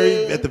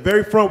 Hey. At the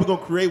very front, we're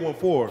gonna create one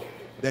for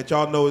that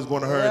y'all know is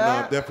going to hurt.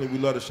 Yeah. And definitely,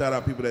 we love to shout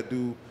out people that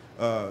do,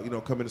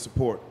 come in to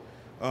support.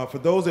 For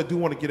those that do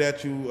want to get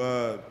at you,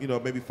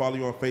 maybe follow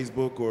you on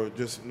Facebook or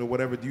just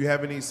whatever. Do you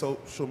have any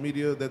social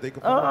media that they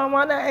can follow?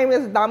 My name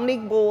is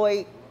Dominique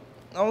Boyd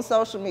on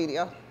social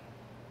media.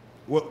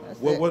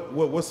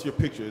 What's your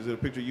picture? Is it a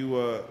picture of you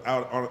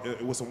out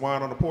with some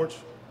wine on the porch?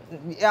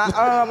 Yeah,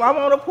 I'm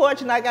on the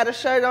porch and I got a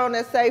shirt on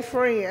that say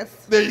friends.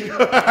 There you go.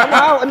 Look,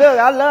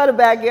 I love the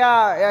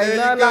backyard. There Ain't you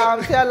nothing go.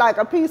 I'm tell like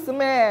a piece of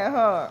man,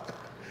 huh?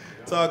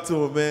 Talk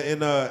to him, man.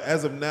 And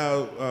as of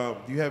now,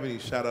 do you have any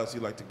shout outs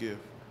you'd like to give?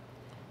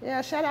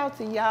 Yeah, shout out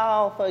to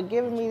y'all for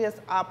giving me this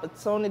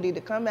opportunity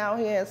to come out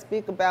here and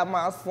speak about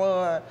my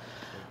son.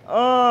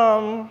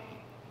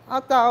 I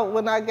thought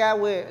when I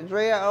got with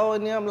Drea O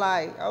and them,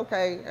 like,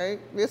 okay,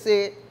 this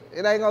it.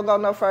 It ain't gonna go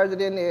no further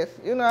than this.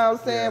 You know what I'm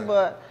saying? Yeah.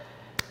 But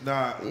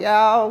Nah.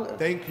 y'all,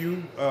 Thank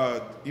you.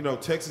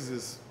 Texas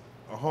is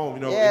a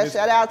home. yeah,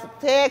 shout out to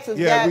Texas.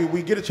 Yeah, got-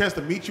 we get a chance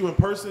to meet you in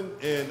person,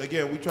 and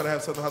again, we try to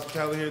have Southern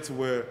hospitality here to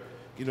where,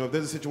 if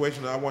there's a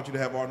situation, I want you to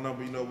have our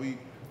number.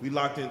 We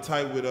locked in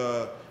tight with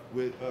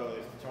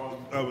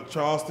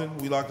Charleston.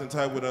 We locked in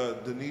tight with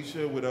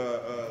Denisha, with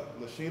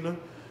Lashina,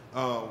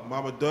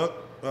 Mama Duck,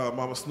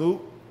 Mama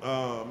Snoop,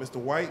 Mr.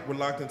 White. We're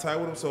locked in tight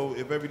with them. So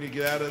if ever you need to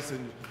get at us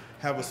and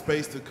have a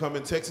space to come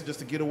in Texas just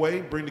to get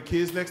away, bring the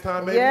kids next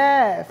time, maybe.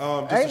 Yes.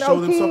 Just Ain't to show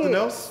no them something kids.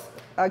 else.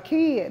 A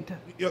kid.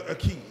 Yeah, a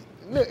key.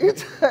 Look, you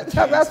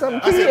talk about some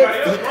kids.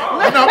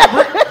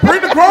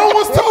 Bring the grown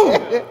ones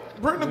too.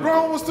 Bring the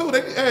grown ones too.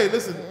 Hey,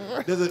 listen,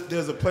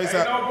 there's a place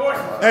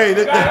out. Hey,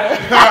 it's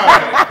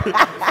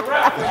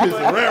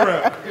a rare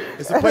rap.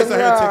 It's a place out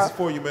here in Texas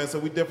for you, man. So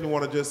we definitely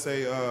want to just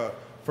say,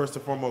 first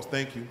and foremost,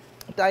 thank you.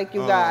 Thank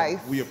you, guys.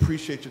 We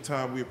appreciate your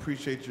time. We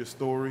appreciate your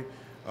story.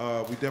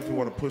 We definitely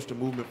want to push the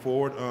movement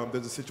forward.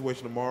 There's a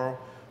situation tomorrow.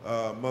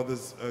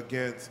 Mothers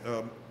Against.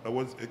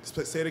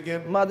 Say it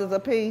again. Mothers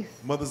of Peace.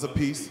 Mothers of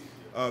Peace.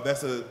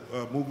 That's a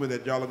movement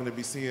that y'all are going to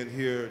be seeing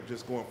here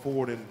just going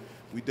forward, and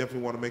we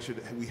definitely want to make sure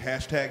that we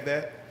hashtag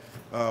that.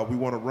 We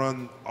want to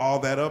run all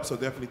that up, so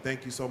definitely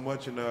thank you so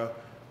much, and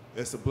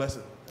it's a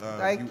blessing.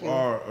 Thank you. You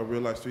are a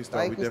real life street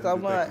star. Thank you so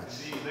much.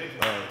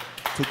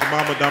 Tuka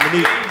Mama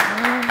Dominique.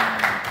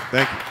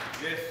 Thank you.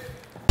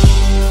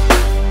 Yes.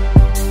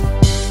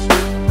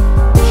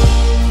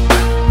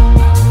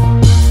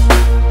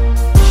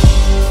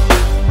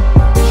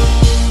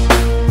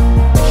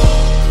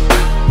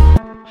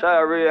 Shout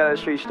out real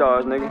street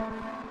stars, nigga.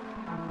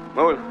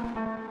 Moolah.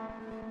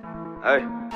 Hey.